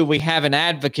you do, we have an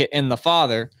advocate in the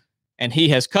Father, and he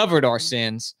has covered our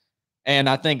sins." And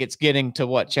I think it's getting to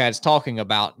what Chad's talking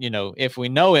about. You know, if we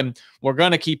know him, we're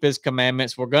going to keep his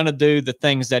commandments. We're going to do the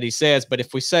things that he says. But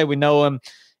if we say we know him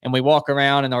and we walk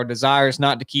around and our desire is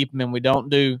not to keep him, and we don't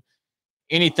do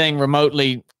anything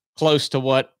remotely close to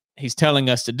what he's telling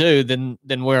us to do, then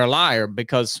we're a liar,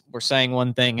 because we're saying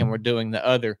one thing and we're doing the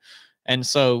other. And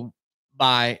so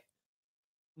by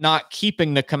not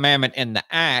keeping the commandment in the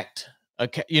act,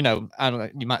 you know, I don't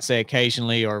know, you might say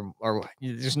occasionally, or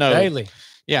there's no Daily.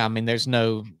 Yeah, I mean, there's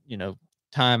no, you know,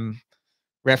 time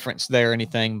reference there or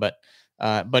anything, but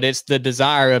it's the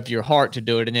desire of your heart to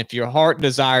do it. And if your heart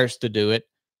desires to do it,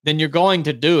 then you're going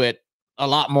to do it a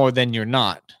lot more than you're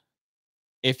not.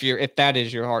 If that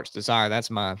is your heart's desire, that's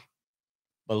my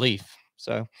belief.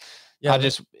 So yeah,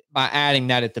 by adding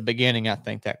that at the beginning, I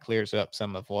think that clears up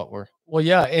some of what we're. Well,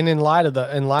 yeah. And in light of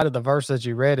the verse that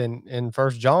you read in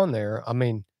 1 John there, I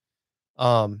mean,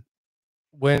 when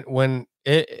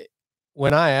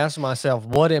I ask myself,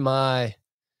 what am I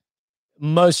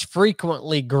most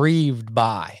frequently grieved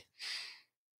by?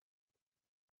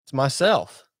 It's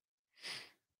myself.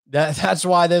 That's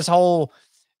why this whole,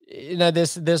 you know,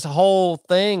 this whole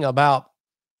thing about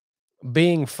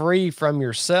being free from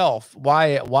yourself,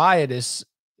 why it is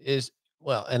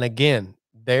well, and again,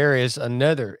 there is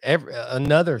another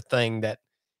thing that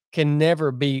can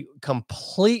never be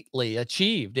completely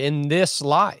achieved in this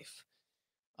life.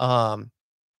 But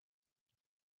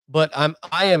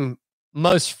I am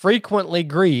most frequently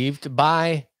grieved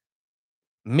by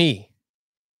me,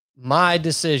 my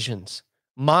decisions,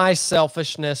 my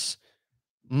selfishness,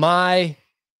 my,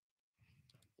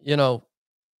 you know,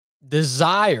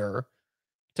 desire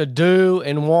to do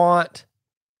and want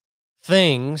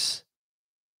things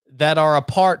that are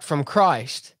apart from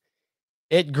Christ.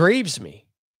 It grieves me.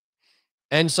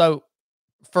 And so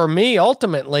for me,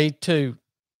 ultimately, to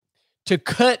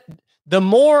cut, the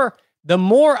more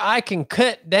I can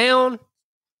cut down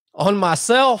on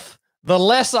myself, the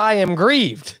less I am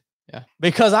grieved. Yeah.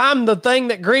 Because I'm the thing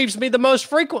that grieves me the most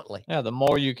frequently. Yeah. The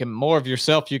more of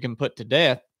yourself you can put to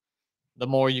death, the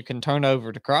more you can turn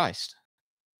over to Christ.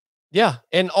 Yeah.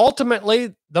 And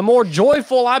ultimately, the more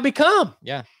joyful I become.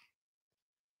 Yeah.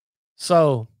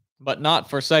 So, but not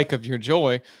for sake of your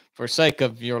joy, for sake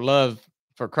of your love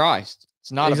for Christ.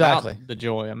 It's not exactly about the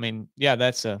joy. I mean, yeah,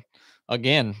 that's a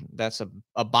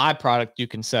byproduct, you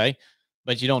can say,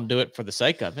 but you don't do it for the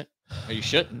sake of it, or you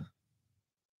shouldn't.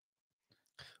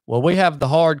 Well, we have the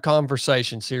hard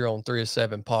conversations here on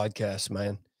 307 Podcast,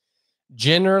 man.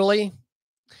 Generally,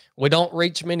 we don't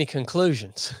reach many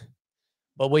conclusions,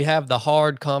 but we have the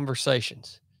hard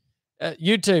conversations.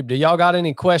 YouTube, do y'all got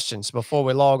any questions before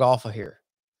we log off of here?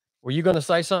 Were you going to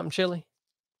say something, Chili?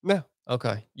 No.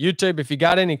 Okay. YouTube, if you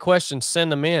got any questions,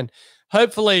 send them in.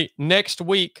 Hopefully next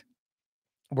week,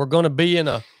 we're going to be in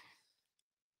a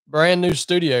brand new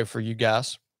studio for you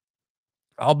guys.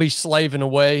 I'll be slaving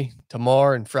away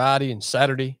tomorrow and Friday and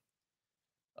Saturday,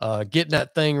 getting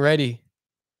that thing ready.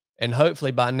 And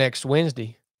hopefully by next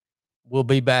Wednesday, we'll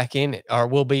be back in it, or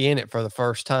we'll be in it for the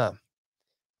first time.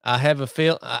 I have a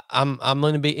feel. I'm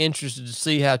going to be interested to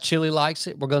see how Chili likes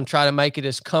it. We're going to try to make it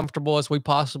as comfortable as we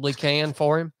possibly can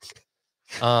for him.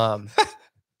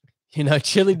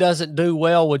 Chili doesn't do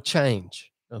well with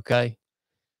change. Okay,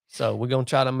 so we're going to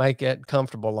try to make it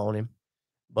comfortable on him.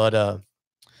 But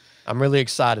I'm really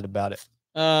excited about it.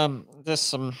 Just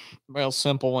some real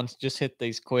simple ones. Just hit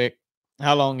these quick.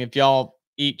 How long have y'all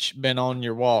each been on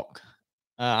your walk?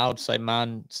 I would say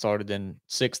mine started in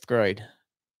 6th grade.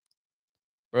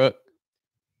 Brooke?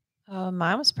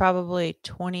 Mine was probably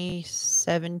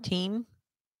 2017.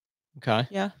 Okay.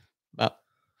 Yeah. About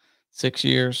 6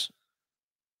 years.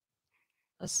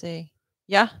 Let's see.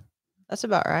 Yeah, that's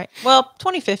about right. Well,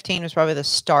 2015 was probably the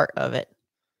start of it.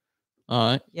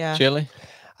 All right. Yeah. Chili?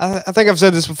 I think I've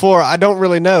said this before. I don't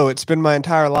really know. It's been my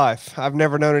entire life. I've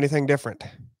never known anything different.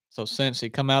 So since he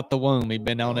come out the womb, he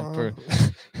been on it for,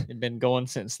 he been going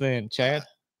since then. Chad?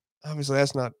 Obviously,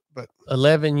 that's not, but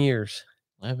 11 years.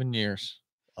 11 years.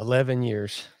 11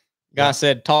 years. Guy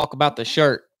said, talk about the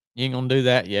shirt. You ain't going to do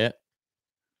that yet.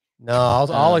 No,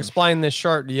 I'll explain this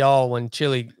shirt to y'all when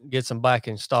Chili gets them back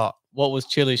in stock. What was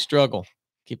Chili's struggle?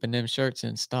 Keeping them shirts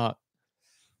in stock.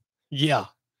 Yeah.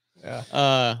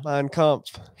 Mein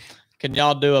Kampf. Can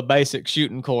y'all do a basic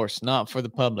shooting course? Not for the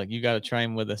public. You got to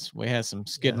train with us. We had some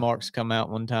skid marks come out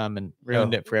one time and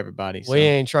ruined it for everybody. So. We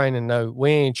ain't training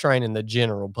the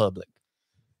general public.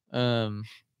 No,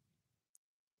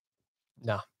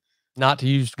 not to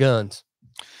use guns.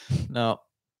 No.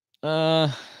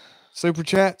 Super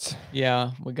chats. Yeah,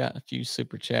 we got a few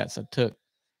super chats I took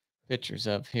pictures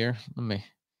of here. Let me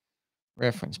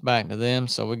reference back to them.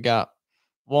 So we got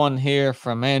one here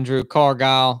from Andrew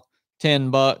Cargile,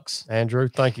 $10. Andrew,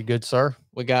 thank you, good sir.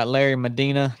 We got Larry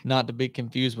Medina, not to be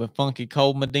confused with Funky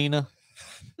Cold Medina,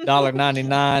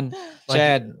 $1.99.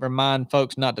 Chad, remind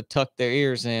folks not to tuck their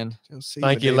ears in.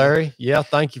 Thank you, Larry. Yeah,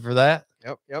 thank you for that.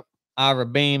 Yep. Ira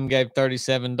Beam gave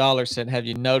 $37, said, have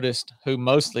you noticed who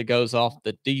mostly goes off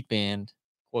the deep end?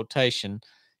 Quotation.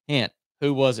 Hint,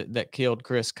 who was it that killed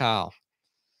Chris Kyle?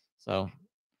 So,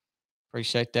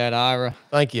 appreciate that, Ira.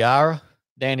 Thank you, Ira.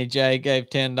 Danny J gave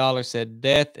 $10, said,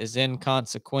 death is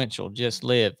inconsequential, just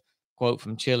live. Quote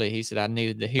from Chili. He said, I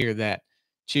needed to hear that.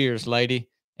 Cheers, lady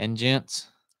and gents.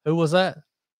 Who was that?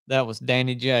 That was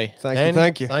Danny J.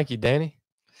 Thank you. Thank you, Danny.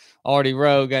 Artie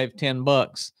Rowe gave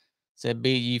 $10. Said,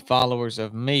 be ye followers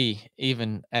of me,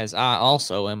 even as I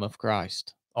also am of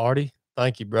Christ. Artie,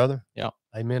 thank you, brother. Yep.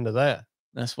 Amen to that.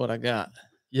 That's what I got.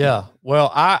 Yeah.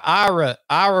 Well, Ira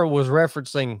was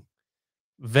referencing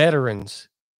veterans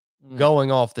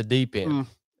going off the deep end.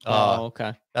 Oh,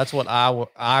 okay. That's what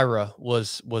Ira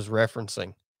was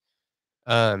referencing.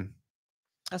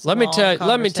 Let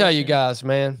me tell you guys,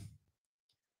 man.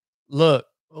 Look,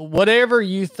 whatever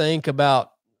you think about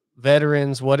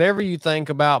veterans, whatever you think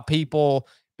about people,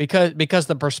 because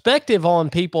the perspective on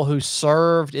people who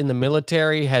served in the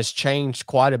military has changed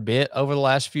quite a bit over the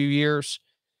last few years.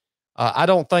 I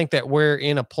don't think that we're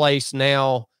in a place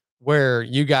now where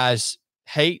you guys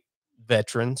hate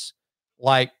veterans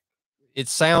like it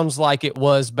sounds like it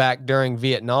was back during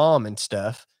Vietnam and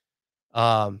stuff.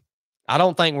 I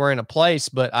don't think we're in a place,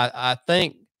 but I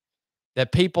think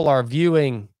that people are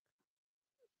viewing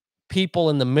people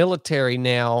in the military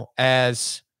now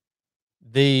as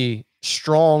the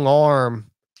strong arm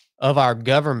of our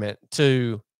government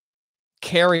to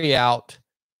carry out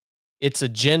its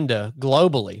agenda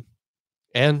globally.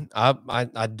 And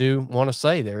I do want to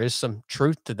say there is some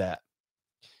truth to that.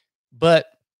 But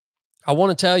I want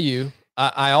to tell you,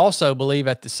 I also believe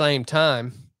at the same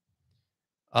time,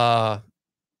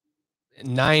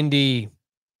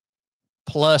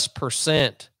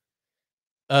 90+%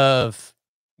 of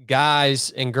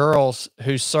guys and girls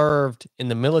who served in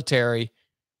the military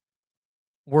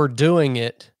were doing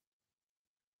it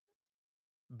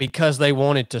because they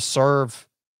wanted to serve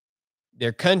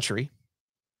their country.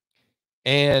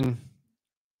 And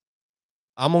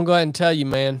I'm going to go ahead and tell you,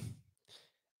 man,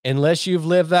 unless you've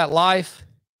lived that life,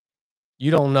 you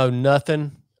don't know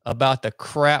nothing about the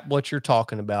crap what you're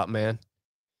talking about, man.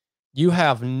 You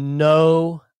have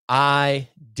no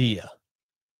idea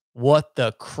what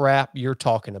the crap you're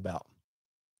talking about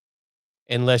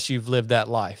unless you've lived that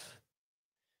life.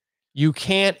 You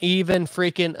can't even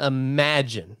freaking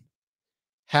imagine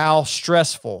how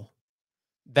stressful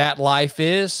that life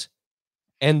is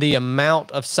and the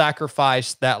amount of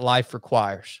sacrifice that life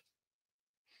requires.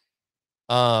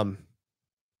 So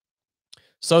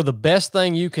the best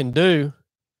thing you can do,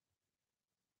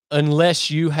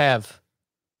 unless you have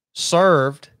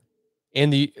served in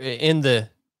the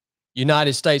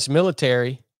United States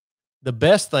military, the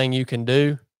best thing you can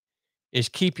do is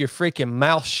keep your freaking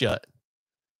mouth shut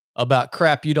about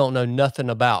crap you don't know nothing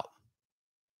about.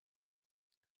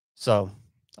 So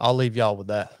I'll leave y'all with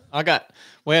that.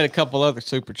 We had a couple other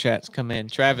super chats come in.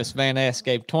 Travis Van Ness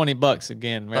gave $20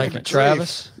 again. Thank you, reference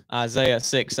Travis. Isaiah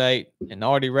 6:8, and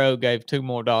Artie Rowe gave $2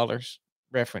 more.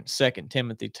 Reference 2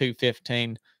 Timothy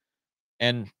 2:15.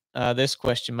 And this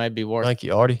question may be worth Thank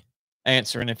you, Artie.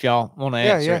 answering if y'all want to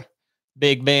Yeah, answer yeah. it.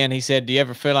 Big Ben, he said, "Do you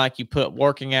ever feel like you put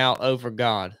working out over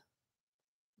God?"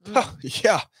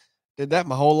 Yeah, did that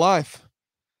my whole life.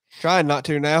 Trying not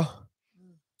to now.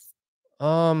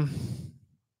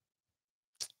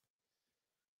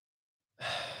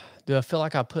 Do I feel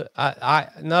like I put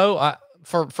no,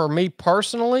 for me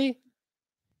personally,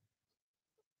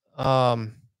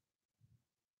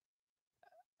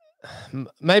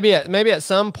 maybe at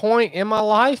some point in my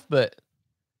life, but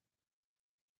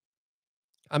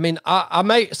I mean, I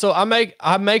make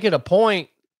it a point.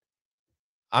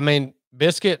 I mean,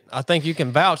 Biscuit, I think you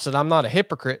can vouch that I'm not a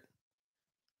hypocrite.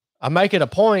 I make it a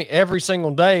point every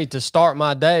single day to start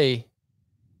my day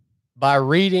by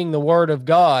reading the Word of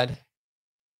God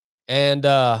and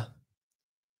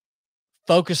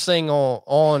focusing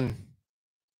on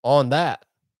that.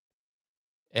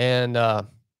 And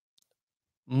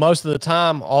most of the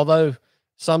time, although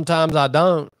sometimes I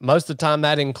don't, most of the time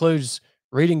that includes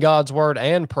reading God's Word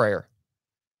and prayer.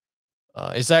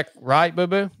 Is that right, Boo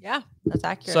Boo? Yeah, that's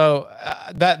accurate. So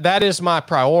that is my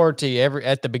priority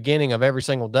at the beginning of every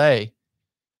single day.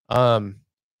 I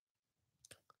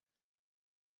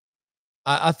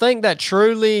think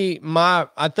truly my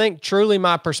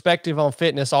perspective on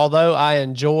fitness, although I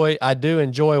do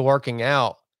enjoy working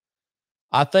out,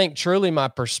 I think truly my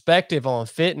perspective on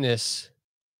fitness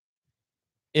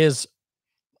is,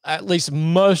 at least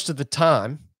most of the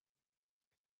time,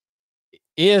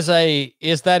 is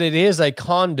that it is a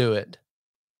conduit.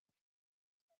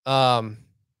 One,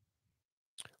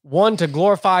 to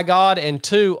glorify God, and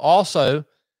two, also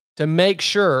to make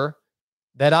sure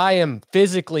that I am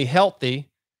physically healthy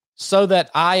so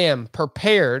that I am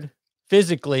prepared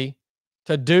physically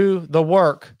to do the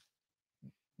work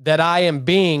that I am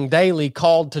being daily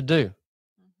called to do.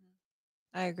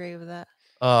 I agree with that.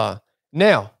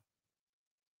 Now,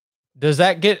 does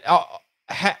that get,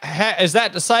 is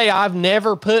that to say I've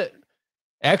never put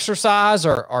exercise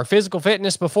or physical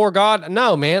fitness before God?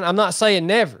 No, man, I'm not saying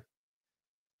never.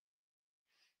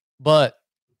 But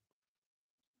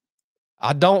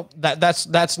I don't,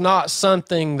 that's not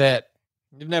something that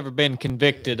You've never been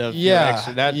convicted of.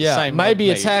 Maybe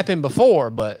it's happened before,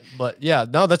 but yeah,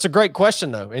 no, that's a great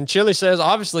question though. And Chili says,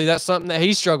 obviously that's something that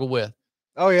he struggled with.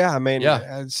 Oh yeah. I mean,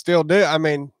 I still do. I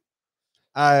mean,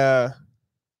 I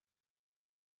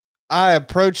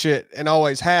approach it, and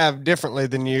always have, differently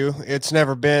than you. It's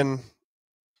never been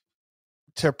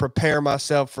to prepare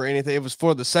myself for anything. It was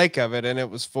for the sake of it. And it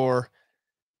was for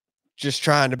just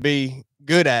trying to be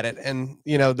good at it, and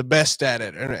the best at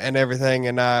it, and everything.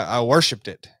 And I worshiped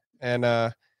it, and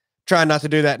trying not to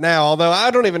do that now. Although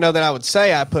I don't even know that I would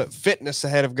say I put fitness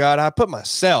ahead of God. I put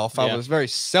myself. I was very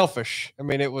selfish. I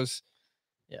mean, it was,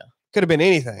 could have been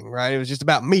anything, right? It was just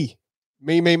about me.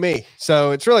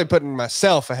 So it's really putting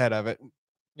myself ahead of it.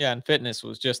 Yeah, and fitness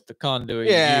was just the conduit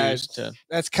Yeah, you used to.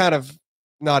 That's kind of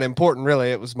not important,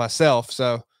 really. It was myself.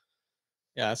 So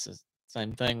yeah, it's the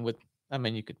same thing with. I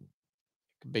mean, it could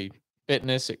be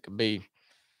fitness. It could be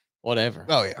whatever.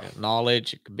 Oh yeah,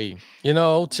 knowledge. It could be.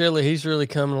 Old Chili, he's really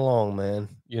coming along, man.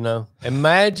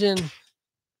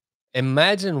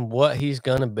 Imagine what he's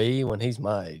gonna be when he's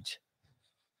my age.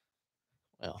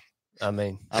 Well, I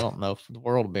mean, I don't know if the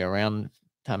world will be around the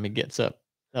time he gets up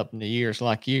in the years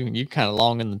like you, and you kind of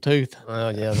long in the tooth.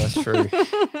 Well, yeah, that's true.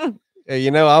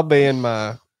 Yeah, I'll be in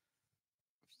my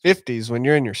 50s when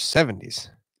you're in your 70s.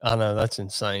 I know, that's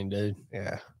insane, dude.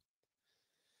 Yeah.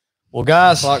 Well,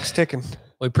 guys, clock's ticking.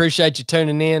 We appreciate you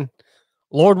tuning in.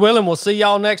 Lord willing, we'll see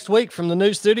y'all next week from the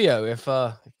new studio if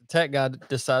the tech guy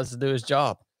decides to do his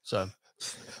job. So,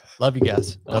 love you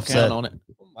guys. Don't count on it.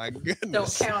 Oh my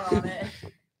goodness. Don't count on it.